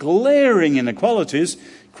surprisingly, glaring inequalities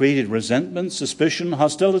created resentment, suspicion,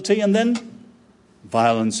 hostility, and then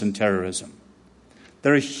violence and terrorism.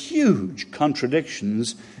 There are huge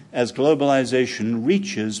contradictions as globalization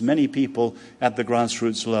reaches many people at the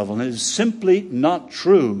grassroots level. And it is simply not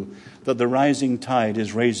true that the rising tide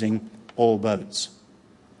is raising all boats.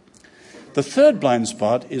 The third blind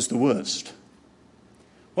spot is the worst.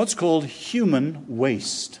 What's called human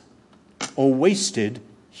waste, or wasted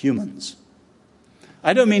humans.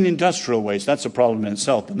 I don't mean industrial waste, that's a problem in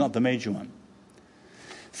itself, but not the major one.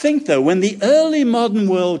 Think, though, when the early modern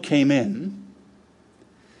world came in,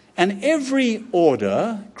 and every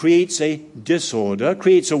order creates a disorder,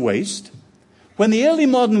 creates a waste. When the early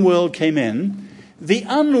modern world came in, the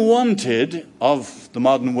unwanted of the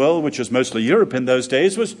modern world, which was mostly Europe in those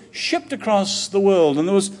days, was shipped across the world, and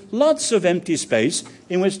there was lots of empty space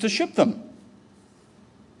in which to ship them.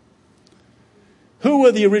 Who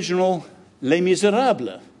were the original Les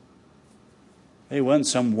Miserables? They weren't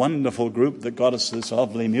some wonderful group that got us this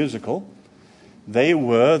lovely musical. They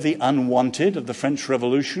were the unwanted of the French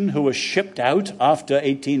Revolution who were shipped out after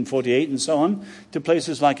 1848 and so on to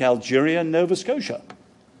places like Algeria and Nova Scotia.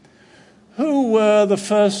 Who were the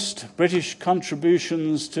first British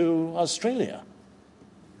contributions to Australia?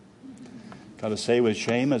 Got to say with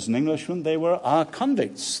shame, as an Englishman, they were our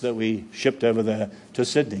convicts that we shipped over there to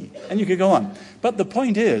Sydney. And you could go on. But the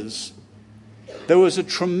point is, there was a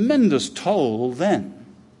tremendous toll then.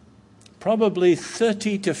 Probably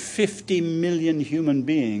 30 to 50 million human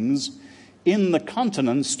beings in the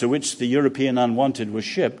continents to which the European unwanted were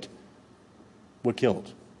shipped were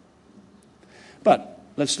killed. But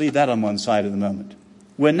let's leave that on one side at the moment.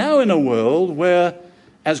 We're now in a world where,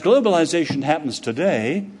 as globalization happens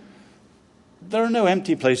today, there are no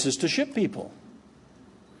empty places to ship people.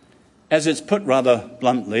 As it's put rather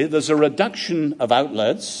bluntly, there's a reduction of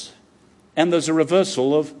outlets and there's a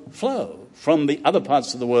reversal of flow. From the other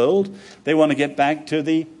parts of the world, they want to get back to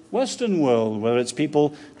the Western world, whether it's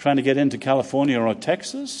people trying to get into California or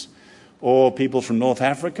Texas, or people from North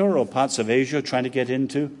Africa or parts of Asia trying to get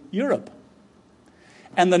into Europe.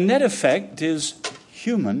 And the net effect is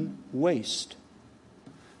human waste.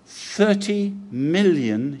 30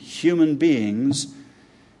 million human beings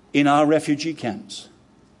in our refugee camps.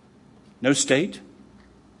 No state,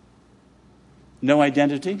 no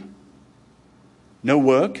identity, no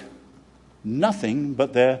work, nothing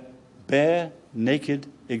but their bare, naked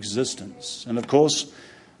existence. And of course,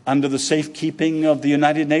 under the safekeeping of the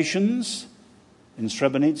United Nations, in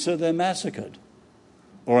Srebrenica they're massacred.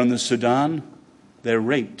 Or in the Sudan, they're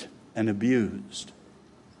raped and abused.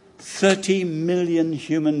 30 million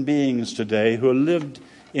human beings today who have lived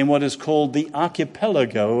in what is called the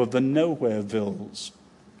archipelago of the Nowherevilles.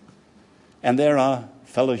 And there are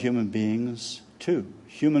fellow human beings too,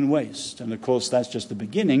 human waste. And of course, that's just the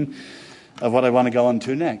beginning of what I want to go on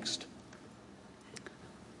to next.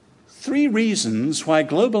 3 reasons why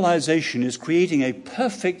globalization is creating a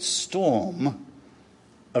perfect storm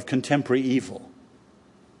of contemporary evil.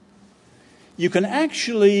 You can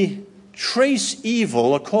actually trace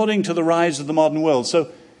evil according to the rise of the modern world. So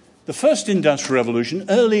the first industrial revolution,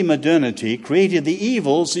 early modernity, created the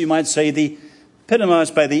evils, you might say,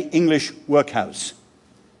 epitomized by the English workhouse.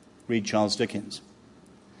 Read Charles Dickens.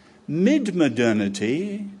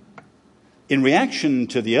 Mid-modernity, in reaction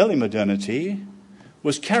to the early modernity,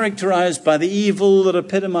 was characterized by the evil that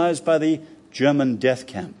epitomized by the German death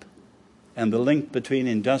camp and the link between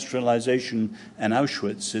industrialization and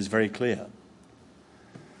Auschwitz is very clear.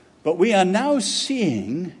 But we are now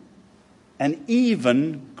seeing an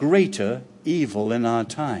even greater evil in our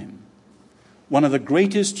time, one of the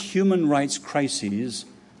greatest human rights crises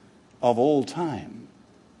of all time.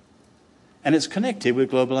 And it's connected with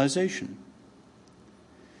globalization.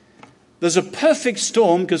 There's a perfect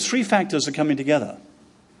storm because three factors are coming together.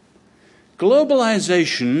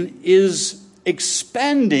 Globalization is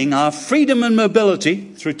expanding our freedom and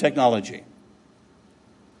mobility through technology.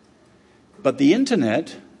 But the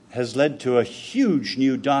internet has led to a huge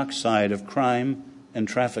new dark side of crime and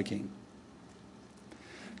trafficking.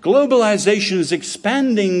 Globalization is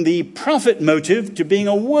expanding the profit motive to being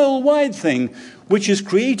a worldwide thing, which has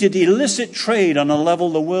created illicit trade on a level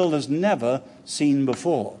the world has never seen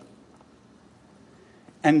before.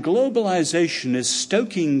 And globalization is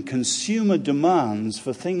stoking consumer demands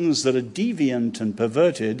for things that are deviant and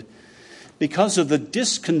perverted because of the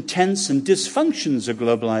discontents and dysfunctions of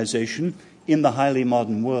globalization in the highly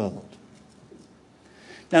modern world.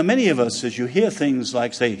 Now, many of us, as you hear things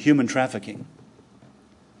like, say, human trafficking,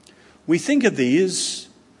 we think of these,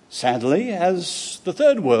 sadly, as the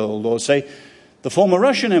Third World, or, say, the former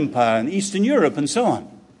Russian Empire and Eastern Europe and so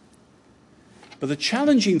on. But the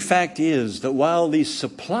challenging fact is that while the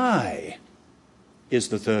supply is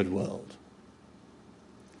the Third World,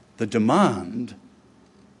 the demand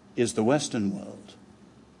is the Western world.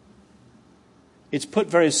 It's put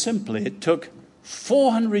very simply, it took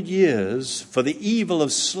 400 years for the evil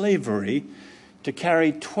of slavery to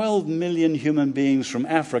carry 12 million human beings from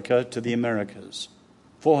Africa to the Americas.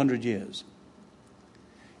 400 years.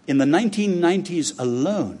 In the 1990s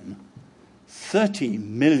alone, 30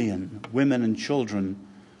 million women and children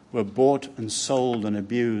were bought and sold and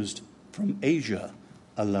abused from Asia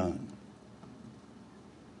alone.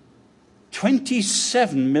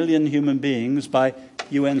 27 million human beings, by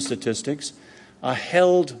UN statistics, are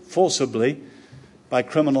held forcibly by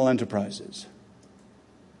criminal enterprises.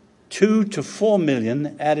 2 to 4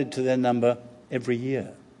 million added to their number every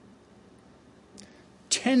year.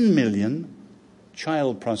 10 million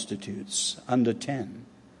child prostitutes under 10.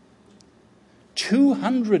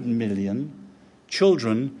 200 million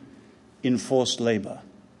children in forced labor.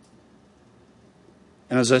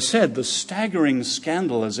 And as I said, the staggering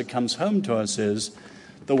scandal as it comes home to us is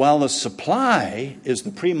that while the supply is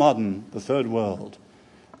the pre-modern, the Third World,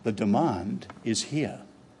 the demand is here.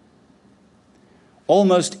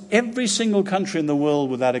 Almost every single country in the world,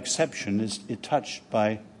 without exception, is touched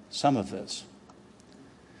by some of this.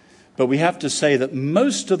 But we have to say that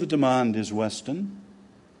most of the demand is Western.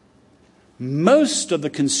 Most of the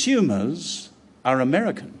consumers are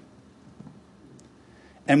American.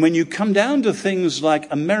 And when you come down to things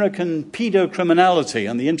like American pedocriminality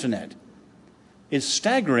on the internet, it's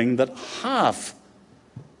staggering that half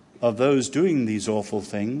of those doing these awful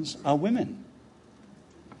things are women.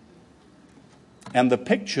 And the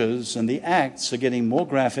pictures and the acts are getting more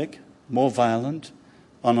graphic, more violent,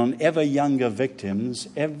 and on ever younger victims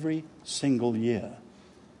every single year.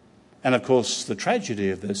 And of course, the tragedy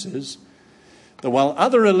of this is that while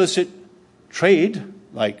other illicit trade,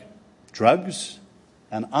 like drugs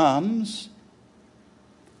and arms,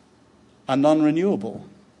 are non-renewable,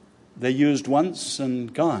 they're used once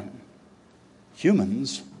and gone.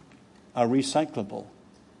 Humans are recyclable.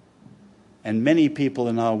 And many people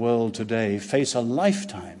in our world today face a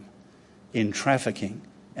lifetime in trafficking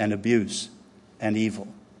and abuse and evil.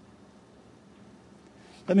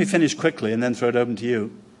 Let me finish quickly and then throw it open to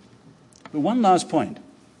you. But one last point.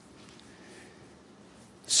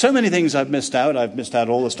 So many things I've missed out. I've missed out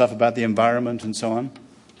all the stuff about the environment and so on.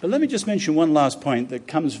 But let me just mention one last point that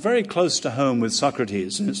comes very close to home with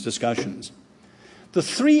Socrates and its discussions. The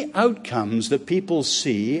three outcomes that people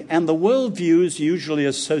see and the worldviews usually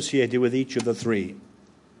associated with each of the three.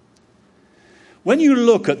 When you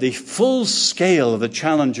look at the full scale of the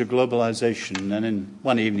challenge of globalization, and in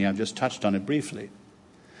one evening I've just touched on it briefly,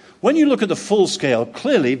 when you look at the full scale,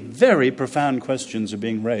 clearly very profound questions are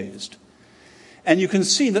being raised. And you can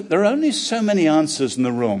see that there are only so many answers in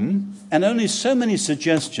the room and only so many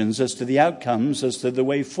suggestions as to the outcomes, as to the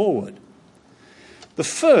way forward. The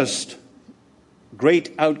first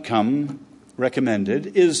great outcome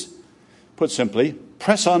recommended is, put simply,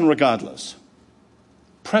 press on regardless.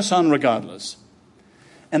 Press on regardless.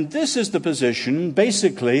 And this is the position,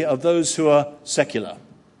 basically, of those who are secular.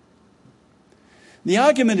 The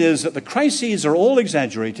argument is that the crises are all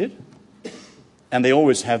exaggerated, and they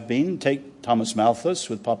always have been. Take Thomas Malthus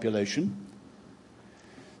with population.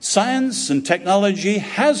 Science and technology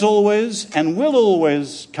has always and will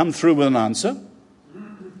always come through with an answer.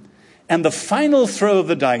 And the final throw of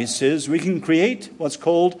the dice is we can create what's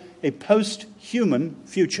called a post-human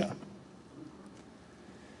future,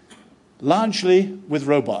 largely with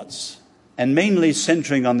robots, and mainly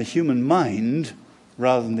centering on the human mind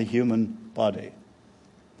rather than the human body.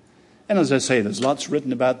 And as I say, there's lots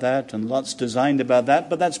written about that and lots designed about that,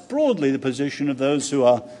 but that's broadly the position of those who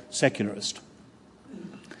are secularist.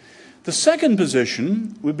 The second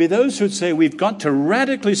position would be those who would say we've got to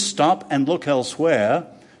radically stop and look elsewhere,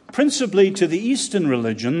 principally to the Eastern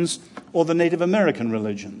religions or the Native American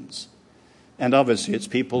religions. And obviously it's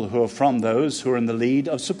people who are from those who are in the lead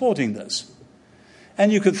of supporting this.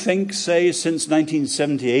 And you could think, say, since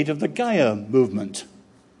 1978 of the Gaia movement.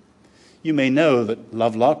 You may know that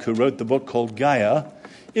Lovelock, who wrote the book called Gaia,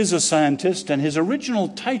 is a scientist, and his original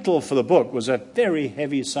title for the book was a very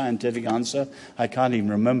heavy scientific answer, I can't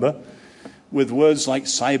even remember, with words like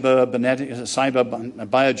cyber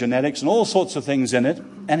biogenetics and all sorts of things in it.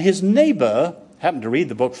 And his neighbor, happened to read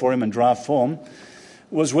the book for him in draft form,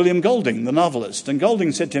 was William Golding, the novelist. And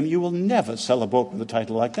Golding said to him, "You will never sell a book with a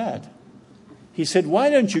title like that." He said, "Why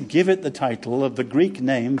don't you give it the title of the Greek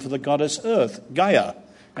name for the goddess Earth, Gaia?"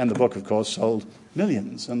 And the book, of course, sold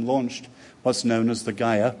millions and launched what's known as the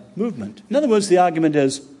Gaia movement. In other words, the argument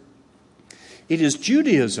is, it is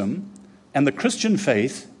Judaism and the Christian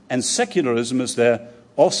faith and secularism as their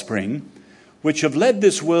offspring which have led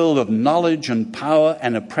this world of knowledge and power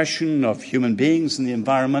and oppression of human beings and the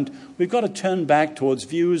environment. We've got to turn back towards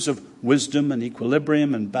views of wisdom and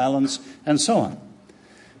equilibrium and balance and so on.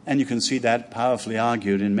 And you can see that powerfully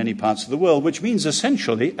argued in many parts of the world, which means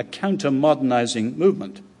essentially a counter-modernizing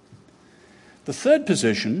movement. The third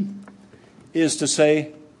position is to say,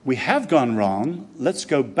 we have gone wrong, let's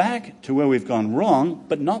go back to where we've gone wrong,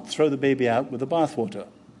 but not throw the baby out with the bathwater.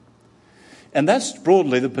 And that's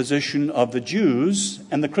broadly the position of the Jews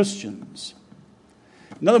and the Christians.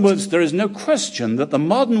 In other words, there is no question that the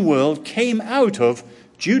modern world came out of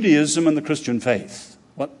Judaism and the Christian faith,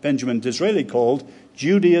 what Benjamin Disraeli called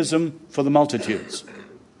Judaism for the multitudes.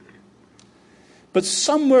 But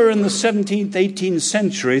somewhere in the 17th, 18th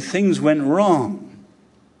century, things went wrong.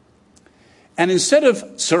 And instead of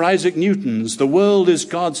Sir Isaac Newton's, the world is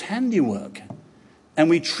God's handiwork, and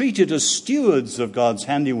we treat it as stewards of God's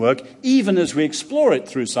handiwork, even as we explore it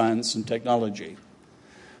through science and technology.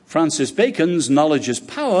 Francis Bacon's knowledge is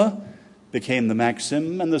power became the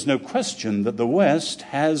maxim, and there's no question that the West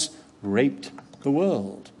has raped the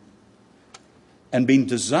world and been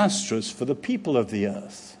disastrous for the people of the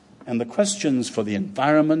earth. And the questions for the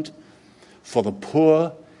environment, for the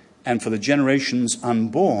poor, and for the generations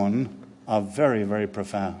unborn are very, very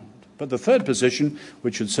profound. But the third position,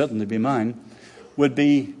 which would certainly be mine, would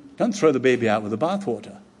be, don't throw the baby out with the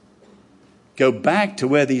bathwater. Go back to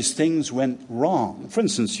where these things went wrong. For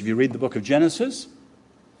instance, if you read the book of Genesis,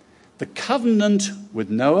 the covenant with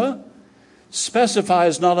Noah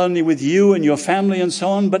specifies not only with you and your family and so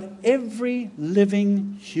on, but every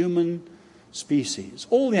living human species,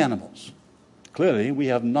 all the animals. Clearly, we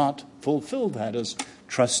have not fulfilled that as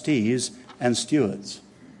trustees and stewards.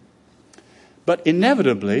 But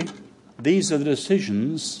inevitably, these are the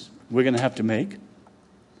decisions we're going to have to make.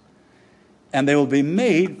 And they will be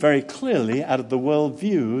made very clearly out of the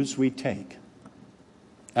worldviews we take.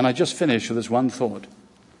 And I just finish with this one thought.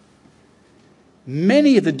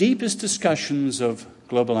 Many of the deepest discussions of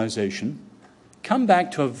globalization come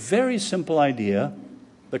back to a very simple idea,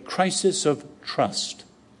 the crisis of trust.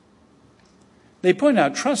 They point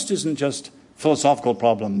out trust isn't just a philosophical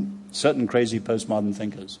problem, certain crazy postmodern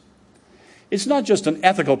thinkers. It's not just an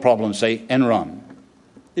ethical problem, say Enron.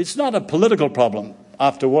 It's not a political problem.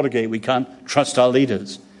 After Watergate, we can't trust our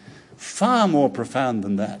leaders. Far more profound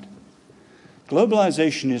than that.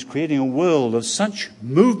 Globalization is creating a world of such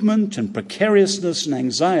movement and precariousness and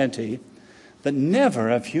anxiety that never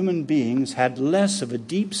have human beings had less of a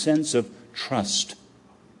deep sense of trust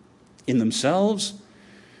in themselves,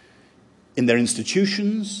 in their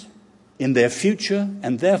institutions, in their future,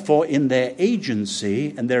 and therefore in their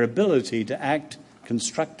agency and their ability to act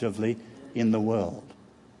constructively in the world.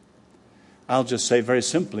 I'll just say very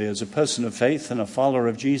simply, as a person of faith and a follower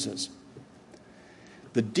of Jesus,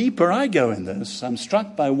 the deeper I go in this, I'm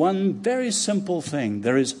struck by one very simple thing.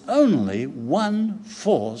 There is only one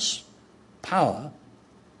force, power,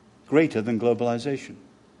 greater than globalization.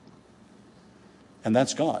 And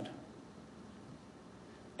that's God.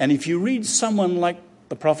 And if you read someone like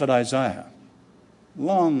the prophet Isaiah,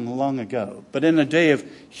 long, long ago, but in a day of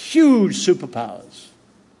huge superpowers,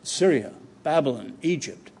 Syria, Babylon,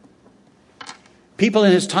 Egypt, people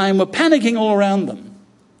in his time were panicking all around them,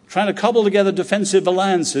 trying to cobble together defensive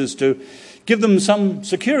alliances to Give them some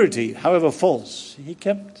security, however false. He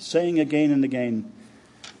kept saying again and again,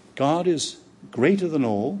 God is greater than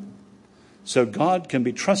all, so God can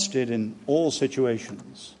be trusted in all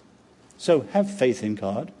situations. So have faith in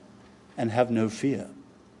God and have no fear.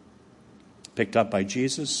 Picked up by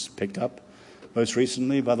Jesus, picked up most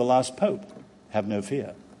recently by the last Pope. Have no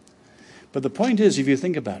fear. But the point is, if you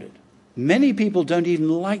think about it, many people don't even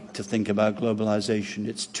like to think about globalization.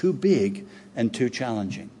 It's too big and too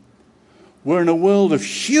challenging. We're in a world of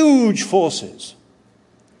huge forces.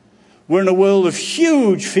 We're in a world of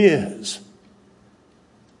huge fears.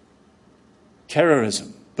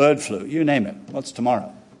 Terrorism, bird flu, you name it. What's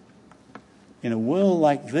tomorrow? In a world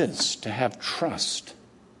like this, to have trust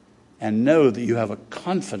and know that you have a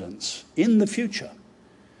confidence in the future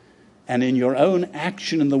and in your own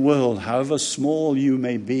action in the world, however small you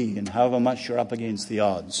may be and however much you're up against the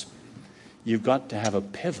odds, you've got to have a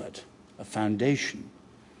pivot, a foundation,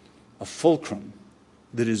 a fulcrum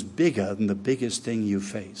that is bigger than the biggest thing you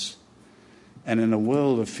face. And in a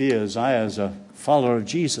world of fears, I, as a follower of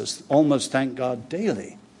Jesus, almost thank God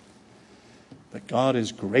daily that God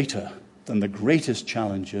is greater than the greatest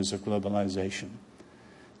challenges of globalization.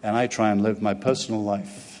 And I try and live my personal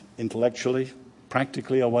life intellectually,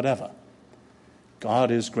 practically, or whatever.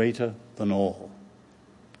 God is greater than all.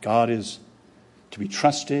 God is to be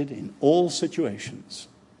trusted in all situations.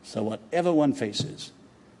 So whatever one faces,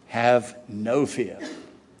 have no fear.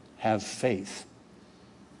 Have faith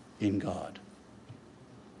in God.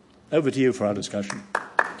 Over to you for our discussion.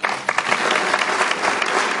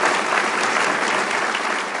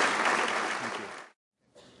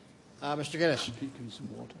 Mr. Guinness,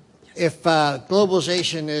 if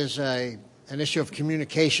globalization is an issue of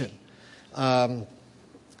communication,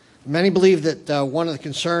 many believe that one of the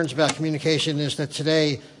concerns about communication is that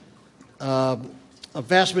today a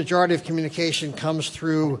vast majority of communication comes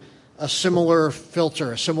through a similar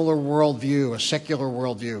filter, a similar worldview, a secular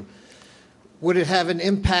worldview. Would it have an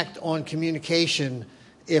impact on communication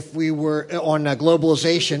if we were on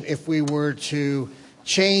globalization if we were to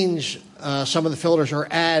change some of the filters or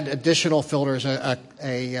add additional filters,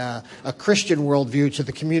 a Christian worldview to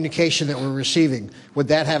the communication that we're receiving? Would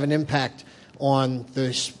that have an impact on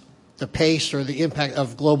the pace or the impact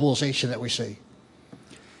of globalization that we see?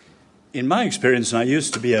 In my experience, and I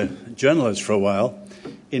used to be a journalist for a while,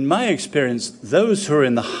 in my experience, those who are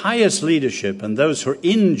in the highest leadership and those who are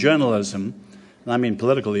in journalism, and I mean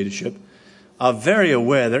political leadership, are very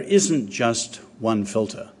aware there isn't just one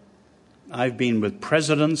filter. I've been with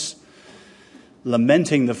presidents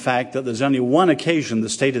lamenting the fact that there's only one occasion, the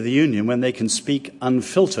State of the Union, when they can speak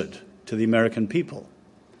unfiltered to the American people.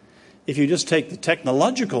 If you just take the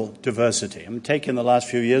technological diversity, take in the last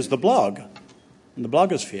few years the blog and the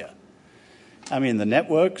blogosphere. I mean, the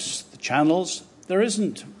networks, the channels, there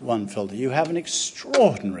isn't one filter. You have an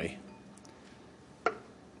extraordinary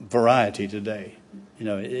variety today.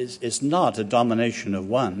 It's not a domination of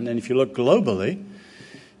one. And if you look globally,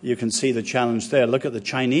 you can see the challenge there. Look at the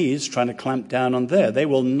Chinese trying to clamp down on there. They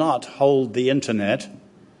will not hold the internet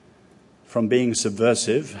from being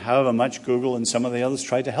subversive, however much Google and some of the others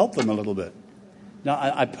try to help them a little bit. Now,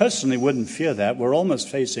 I personally wouldn't fear that. We're almost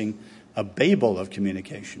facing a Babel of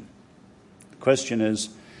communication. The question is,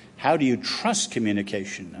 how do you trust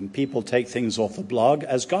communication? And people take things off the blog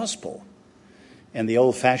as gospel. And the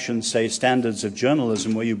old-fashioned, say, standards of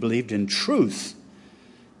journalism where you believed in truth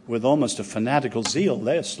with almost a fanatical zeal,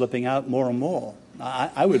 they're slipping out more and more.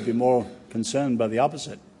 I would be more concerned by the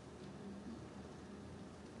opposite.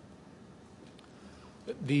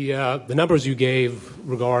 The numbers you gave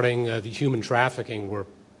regarding the human trafficking were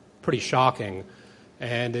pretty shocking,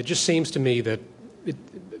 and it just seems to me that,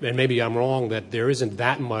 and maybe I'm wrong, that there isn't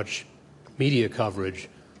that much media coverage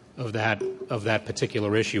of that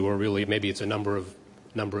particular issue, or really maybe it's a number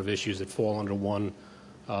of issues that fall under one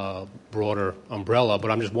broader umbrella.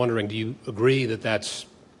 But I'm just wondering, do you agree that that's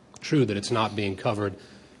true, that it's not being covered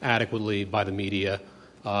adequately by the media?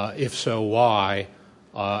 If so, why?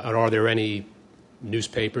 And are there any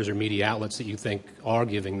newspapers or media outlets that you think are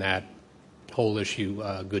giving that whole issue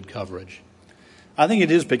good coverage? I think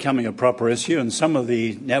it is becoming a proper issue, and some of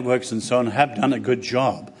the networks and so on have done a good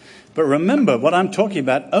job. But remember, what I'm talking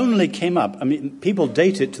about only came up, people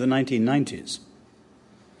date it to the 1990s.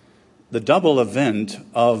 The double event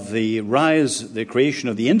of the rise, the creation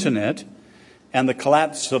of the internet, and the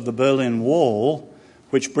collapse of the Berlin Wall,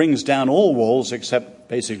 which brings down all walls except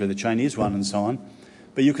basically the Chinese one and so on.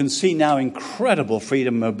 But you can see now incredible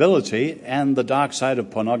freedom of mobility and the dark side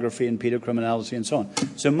of pornography and pedocriminality and so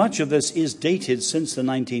on. So much of this is dated since the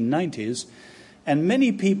 1990s, And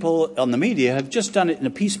many people on the media have just done it in a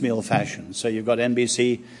piecemeal fashion. So you've got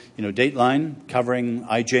NBC, Dateline covering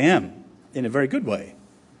IJM in a very good way.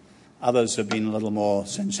 Others have been a little more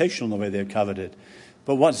sensational in the way they've covered it.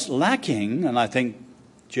 But what's lacking, and I think,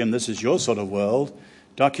 Jim, this is your sort of world,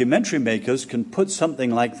 documentary makers can put something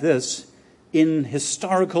like this in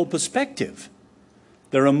historical perspective.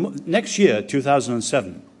 Next year,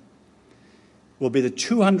 2007, will be the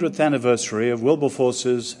 200th anniversary of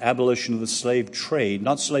Wilberforce's abolition of the slave trade,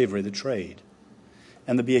 not slavery, the trade.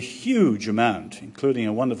 And there'll be a huge amount, including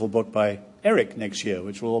a wonderful book by Eric next year,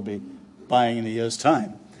 which we'll all be buying in a year's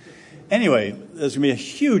time. Anyway, there's going to be a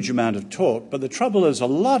huge amount of talk, but the trouble is a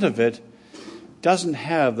lot of it doesn't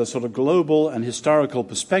have the sort of global and historical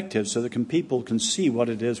perspective so that people can see what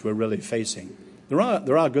it is we're really facing. There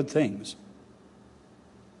are good things.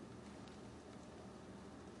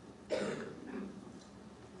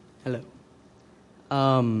 Hello.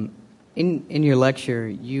 In your lecture,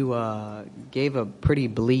 you gave a pretty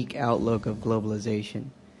bleak outlook of globalization.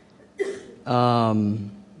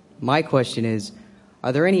 My question is,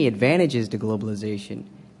 are there any advantages to globalization?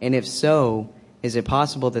 And if so, is it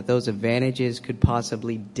possible that those advantages could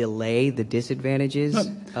possibly delay the disadvantages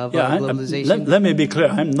of globalization? Let me be clear.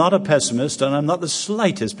 I'm not a pessimist, and I'm not the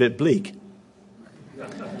slightest bit bleak.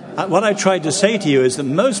 What I tried to say to you is that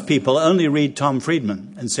most people only read Tom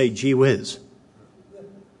Friedman and say, gee whiz.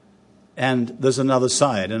 And there's another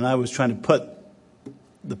side, and I was trying to put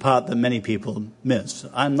the part that many people miss.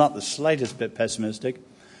 I'm not the slightest bit pessimistic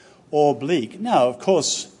or bleak. Now, of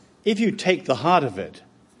course, if you take the heart of it,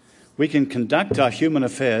 we can conduct our human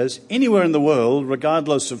affairs anywhere in the world,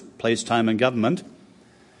 regardless of place, time, and government.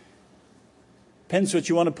 Depends what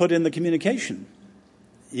you want to put in the communication.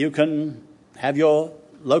 You can have your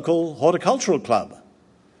local horticultural club.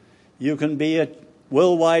 You can be a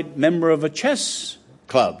worldwide member of a chess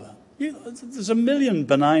club. There's a million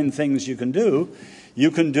benign things you can do.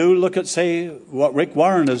 You can look at, say, what Rick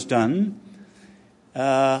Warren has done,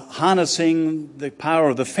 harnessing the power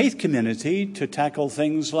of the faith community to tackle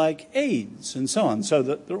things like AIDS and so on. So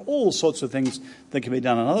that there are all sorts of things that can be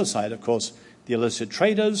done on the other side. Of course, the illicit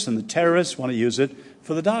traders and the terrorists want to use it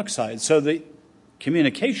for the dark side. So the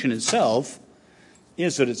communication itself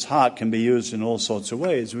is that its heart can be used in all sorts of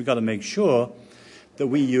ways. We've got to make sure that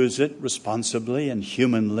we use it responsibly and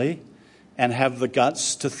humanly and have the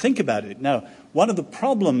guts to think about it. Now, one of the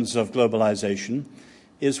problems of globalization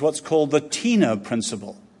is what's called the TINA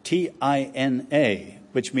principle, T-I-N-A,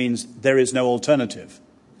 which means there is no alternative.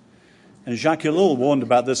 And Jacques Ellul warned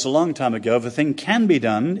about this a long time ago. If a thing can be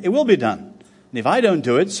done, it will be done. And if I don't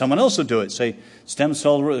do it, someone else will do it. Say, stem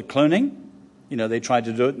cell cloning, they tried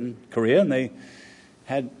to do it in Korea and they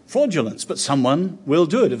had fraudulence, but someone will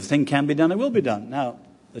do it. If a thing can be done, it will be done. Now,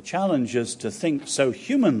 the challenge is to think so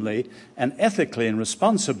humanly and ethically and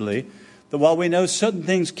responsibly that while we know certain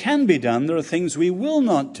things can be done, there are things we will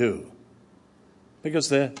not do because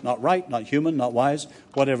they're not right, not human, not wise,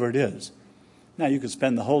 whatever it is. Now, you could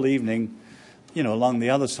spend the whole evening, along the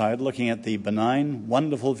other side, looking at the benign,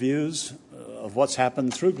 wonderful views of what's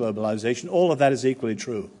happened through globalization. All of that is equally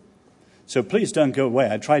true. So please don't go away.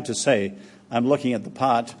 I tried to say I'm looking at the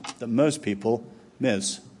part that most people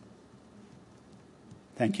miss.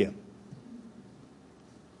 Thank you.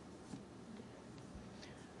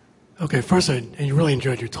 Okay, first, I really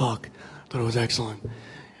enjoyed your talk. Thought it was excellent.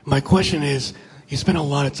 My question is, you spent a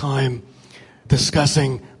lot of time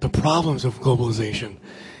discussing the problems of globalization.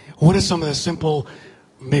 What are some of the simple,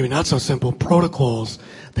 maybe not so simple, protocols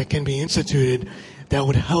that can be instituted that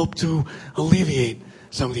would help to alleviate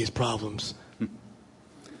some of these problems?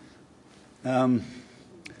 If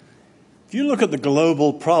you look at the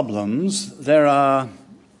global problems, there are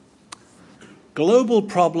global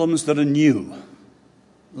problems that are new,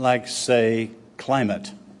 like, say,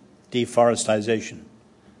 climate, deforestation.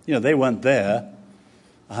 They weren't there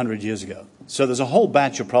 100 years ago. So there's a whole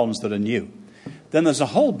batch of problems that are new. Then there's a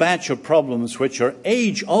whole batch of problems which are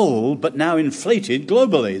age-old but now inflated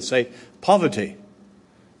globally, say poverty,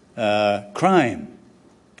 crime,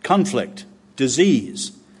 conflict,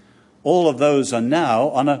 disease. All of those are now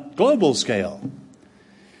on a global scale.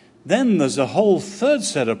 Then there's a whole third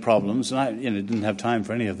set of problems, and I didn't have time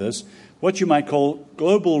for any of this, what you might call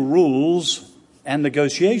global rules and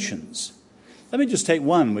negotiations. Let me just take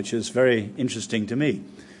one, which is very interesting to me.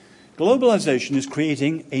 Globalization is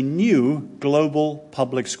creating a new global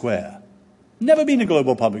public square. Never been a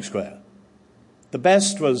global public square. The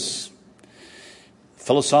best was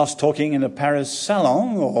Philosophers talking in a Paris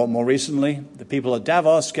salon, or more recently, the people at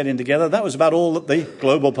Davos getting together. That was about all that the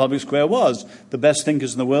global public square was. The best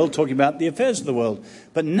thinkers in the world talking about the affairs of the world.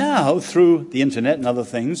 But now, through the internet and other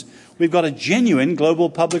things, we've got a genuine global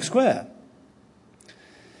public square.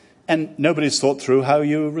 And nobody's thought through how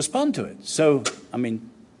you respond to it. So,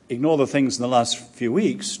 ignore the things in the last few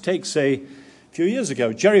weeks. Take, say, a few years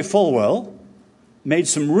ago, Jerry Falwell made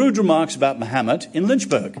some rude remarks about Muhammad in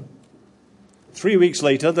Lynchburg. 3 weeks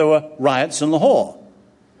later, there were riots in Lahore.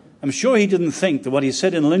 I'm sure he didn't think that what he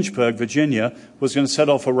said in Lynchburg, Virginia, was going to set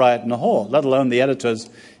off a riot in Lahore, let alone the editors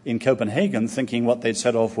in Copenhagen thinking what they'd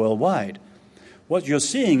set off worldwide. What you're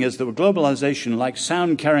seeing is that with globalization, like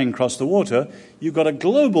sound carrying across the water, you've got a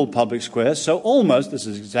global public square, so almost, this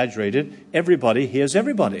is exaggerated, everybody hears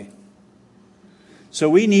everybody. So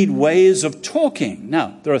we need ways of talking.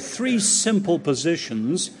 Now, there are 3 simple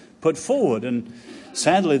positions put forward, and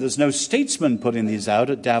sadly, there's no statesman putting these out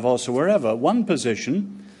at Davos or wherever. One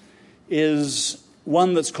position is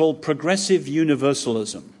one that's called progressive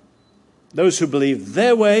universalism. Those who believe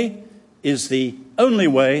their way is the only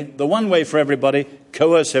way, the one way for everybody,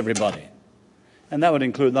 coerce everybody. And that would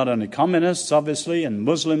include not only communists, obviously, and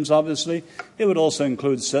Muslims, obviously. It would also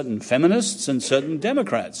include certain feminists and certain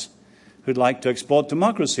Democrats who'd like to export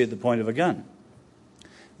democracy at the point of a gun.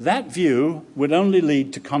 That view would only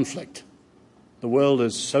lead to conflict. The world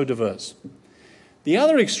is so diverse. The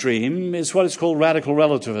other extreme is what is called radical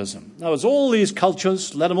relativism. Now, it's all these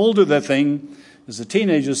cultures, let them all do their thing. As the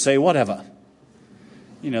teenagers say, whatever.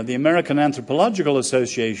 The American Anthropological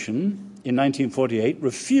Association in 1948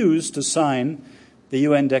 refused to sign the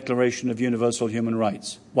UN Declaration of Universal Human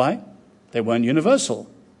Rights. Why? They weren't universal,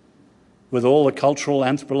 with all the cultural,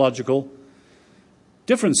 anthropological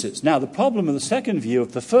differences. Now, the problem with the second view,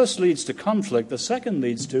 if the first leads to conflict, the second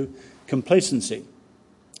leads to complacency.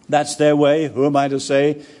 That's their way. Who am I to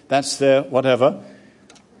say? That's their whatever.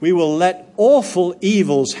 We will let awful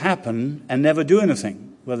evils happen and never do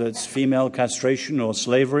anything, whether it's female castration or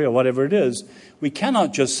slavery or whatever it is. We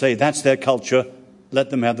cannot just say that's their culture, let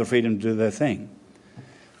them have the freedom to do their thing.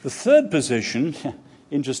 The third position,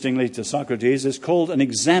 interestingly to Socrates, is called an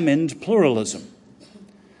examined pluralism.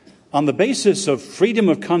 On the basis of freedom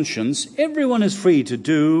of conscience, everyone is free to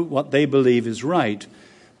do what they believe is right.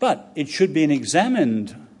 But it should be an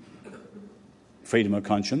examined freedom of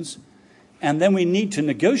conscience, and then we need to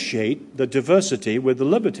negotiate the diversity with the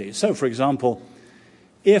liberty. So, for example,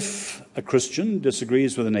 if a Christian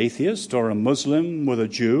disagrees with an atheist, or a Muslim with a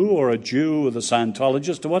Jew with a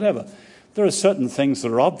Scientologist, or whatever, there are certain things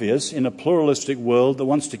that are obvious in a pluralistic world that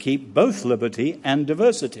wants to keep both liberty and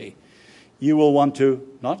diversity. You will want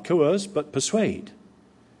to not coerce, but persuade.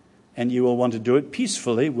 And you will want to do it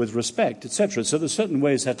peacefully with respect, etc. So there's certain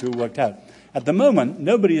ways that have to be worked out. At the moment,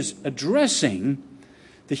 nobody is addressing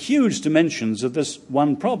the huge dimensions of this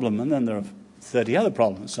one problem. And then there are 30 other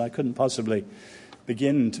problems, so I couldn't possibly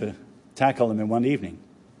begin to tackle them in one evening.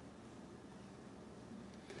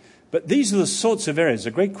 But these are the sorts of areas,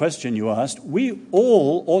 a great question you asked. We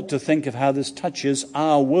all ought to think of how this touches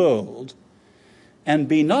our world and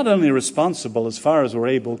be not only responsible as far as we're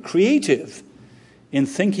able, creative in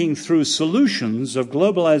thinking through solutions of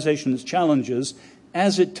globalization's challenges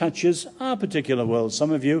as it touches our particular world.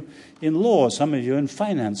 Some of you in law, some of you in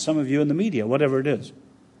finance, some of you in the media, whatever it is.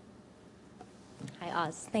 Hi,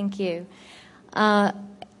 Oz. Thank you. At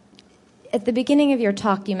the beginning of your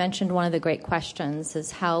talk, you mentioned one of the great questions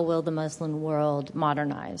is how will the Muslim world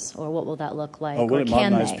modernize, or what will that look like? Or will it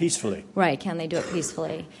modernize peacefully? Right, can they do it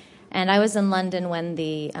peacefully? And I was in London when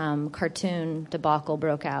the cartoon debacle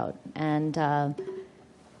broke out, and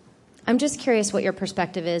I'm just curious what your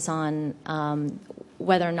perspective is on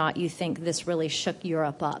whether or not you think this really shook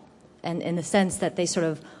Europe up, and in the sense that they sort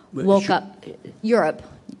of woke up Europe.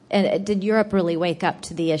 And did Europe really wake up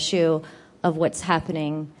to the issue of what's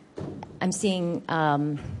happening? I'm seeing,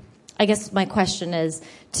 I guess my question is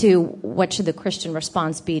to what should the Christian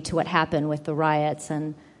response be to what happened with the riots?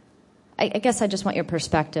 And I guess I just want your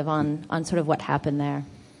perspective on sort of what happened there.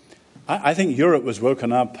 I think Europe was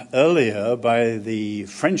woken up earlier by the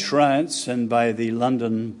French riots and by the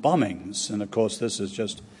London bombings. And, of course, this has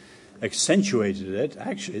just accentuated it.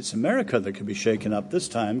 Actually, it's America that could be shaken up this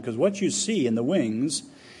time, because what you see in the wings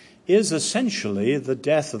is essentially the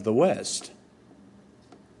death of the West.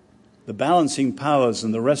 The balancing powers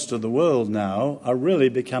in the rest of the world now are really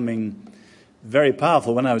becoming very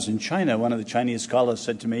powerful. When I was in China, one of the Chinese scholars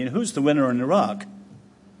said to me, "Who's the winner in Iraq?"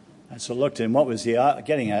 I sort of looked at him, what was he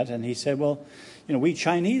getting at? And he said, well, we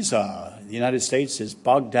Chinese are. The United States is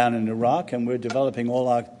bogged down in Iraq, and we're developing all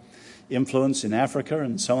our influence in Africa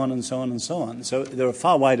and so on and so on and so on. So there are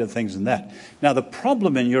far wider things than that. Now, the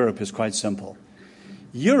problem in Europe is quite simple.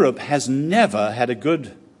 Europe has never had a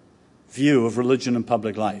good view of religion and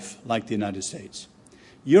public life like the United States.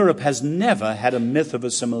 Europe has never had a myth of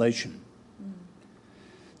assimilation.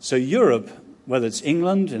 So Europe, whether it's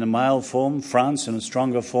England in a mild form, France in a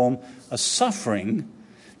stronger form, are suffering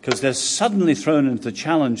because they're suddenly thrown into the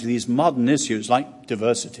challenge of these modern issues like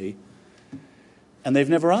diversity, and they've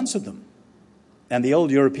never answered them. And the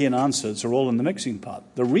old European answers are all in the mixing pot.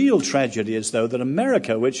 The real tragedy is, though, that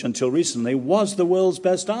America, which until recently was the world's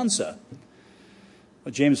best answer,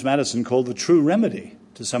 what James Madison called the true remedy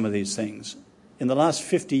to some of these things, in the last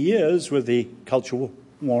 50 years with the cultural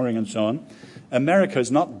warring and so on, America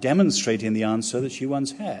is not demonstrating the answer that she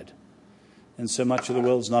once had. And so much of the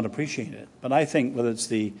world's not appreciating it. But I think whether it's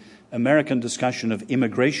the American discussion of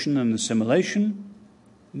immigration and assimilation,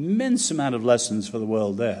 immense amount of lessons for the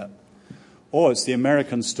world there. Or it's the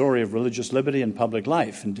American story of religious liberty and public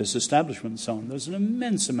life and disestablishment and so on. There's an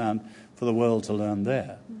immense amount for the world to learn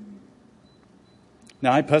there.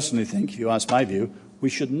 Now, I personally think, if you ask my view, we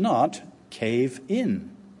should not cave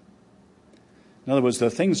in. In other words, there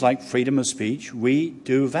are things like freedom of speech we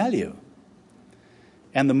do value.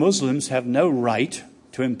 And the Muslims have no right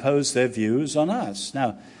to impose their views on us.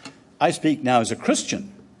 Now, I speak now as a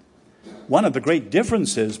Christian. One of the great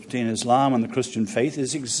differences between Islam and the Christian faith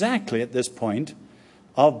is exactly at this point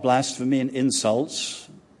of blasphemy and insults.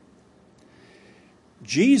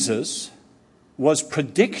 Jesus was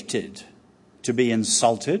predicted to be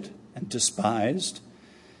insulted and despised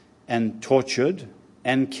and tortured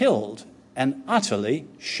and killed and utterly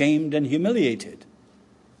shamed and humiliated.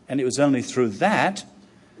 And it was only through that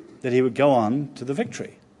he would go on to the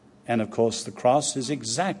victory. And, of course, the cross is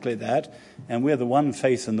exactly that. And we're the one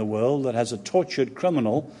faith in the world that has a tortured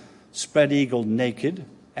criminal spread-eagled naked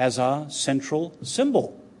as our central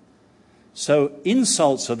symbol. So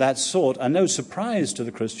insults of that sort are no surprise to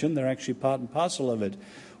the Christian. They're actually part and parcel of it.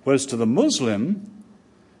 Whereas to the Muslim,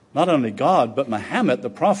 not only God, but Muhammad, the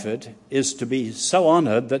prophet, is to be so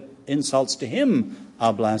honored that insults to him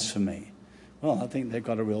are blasphemy. Well, I think they've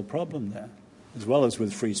got a real problem there, as well as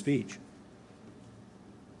with free speech.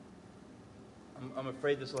 I'm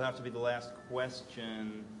afraid this will have to be the last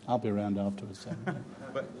question. I'll be around afterwards.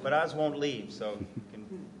 But Oz won't leave, so...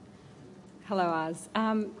 Hello, Oz.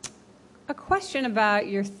 A question about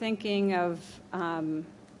your thinking of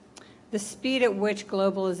the speed at which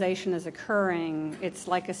globalization is occurring. It's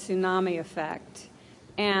like a tsunami effect.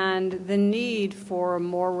 And the need for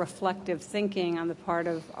more reflective thinking on the part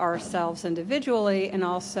of ourselves individually and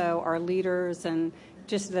also our leaders and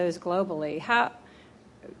just those globally.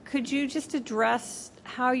 Could you just address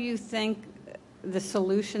how you think the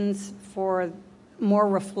solutions for more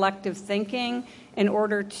reflective thinking in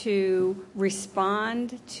order to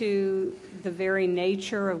respond to the very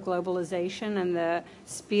nature of globalization and the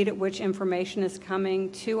speed at which information is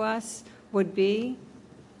coming to us would be?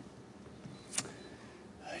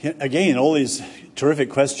 Again, all these terrific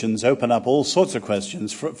questions open up all sorts of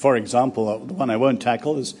questions. For example, the one I won't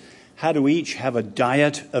tackle is how do we each have a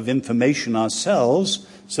diet of information ourselves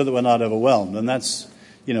so that we're not overwhelmed? And that's,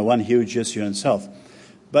 one huge issue in itself.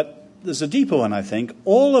 But there's a deeper one, I think.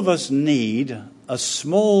 All of us need a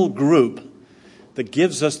small group that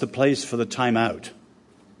gives us the place for the time out.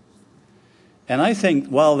 And I think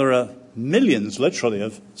while there are millions, literally,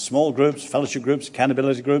 of small groups, fellowship groups,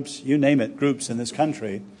 accountability groups, you name it, groups in this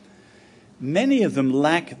country, many of them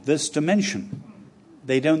lack this dimension.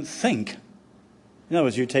 They don't think. In other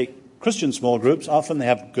words, you take Christian small groups, often they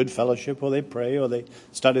have good fellowship, or they pray, or they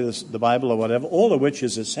study the Bible, or whatever, all of which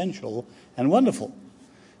is essential and wonderful.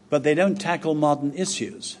 But they don't tackle modern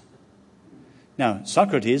issues. Now,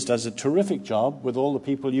 Socrates does a terrific job with all the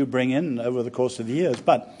people you bring in over the course of the years,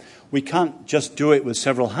 but we can't just do it with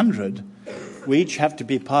several hundred. We each have to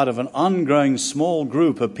be part of an ongoing small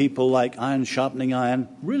group of people like iron sharpening iron,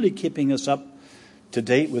 really keeping us up to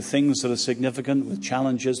date with things that are significant, with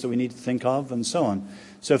challenges that we need to think of, and so on.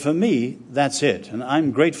 So for me, that's it. And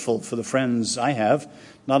I'm grateful for the friends I have,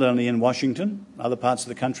 not only in Washington, other parts of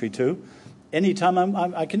the country too. Anytime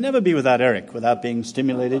I can never be without Eric, without being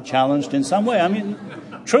stimulated, challenged in some way. I mean,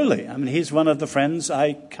 truly. I mean, he's one of the friends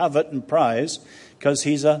I covet and prize because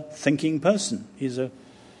he's a thinking person. He's a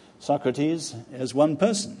Socrates as one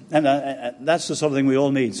person. And that's the sort of thing we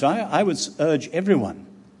all need. So I would urge everyone,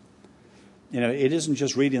 it isn't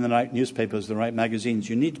just reading the right newspapers, the right magazines.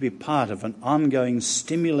 You need to be part of an ongoing,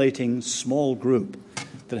 stimulating small group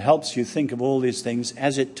that helps you think of all these things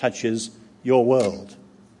as it touches your world.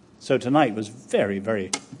 So tonight was very,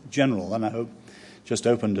 very general, and I hope just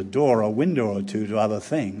opened a door or window or two to other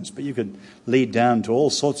things, but you could lead down to all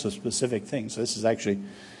sorts of specific things. So this is actually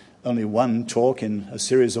only one talk in a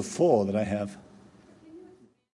series of 4 that I have.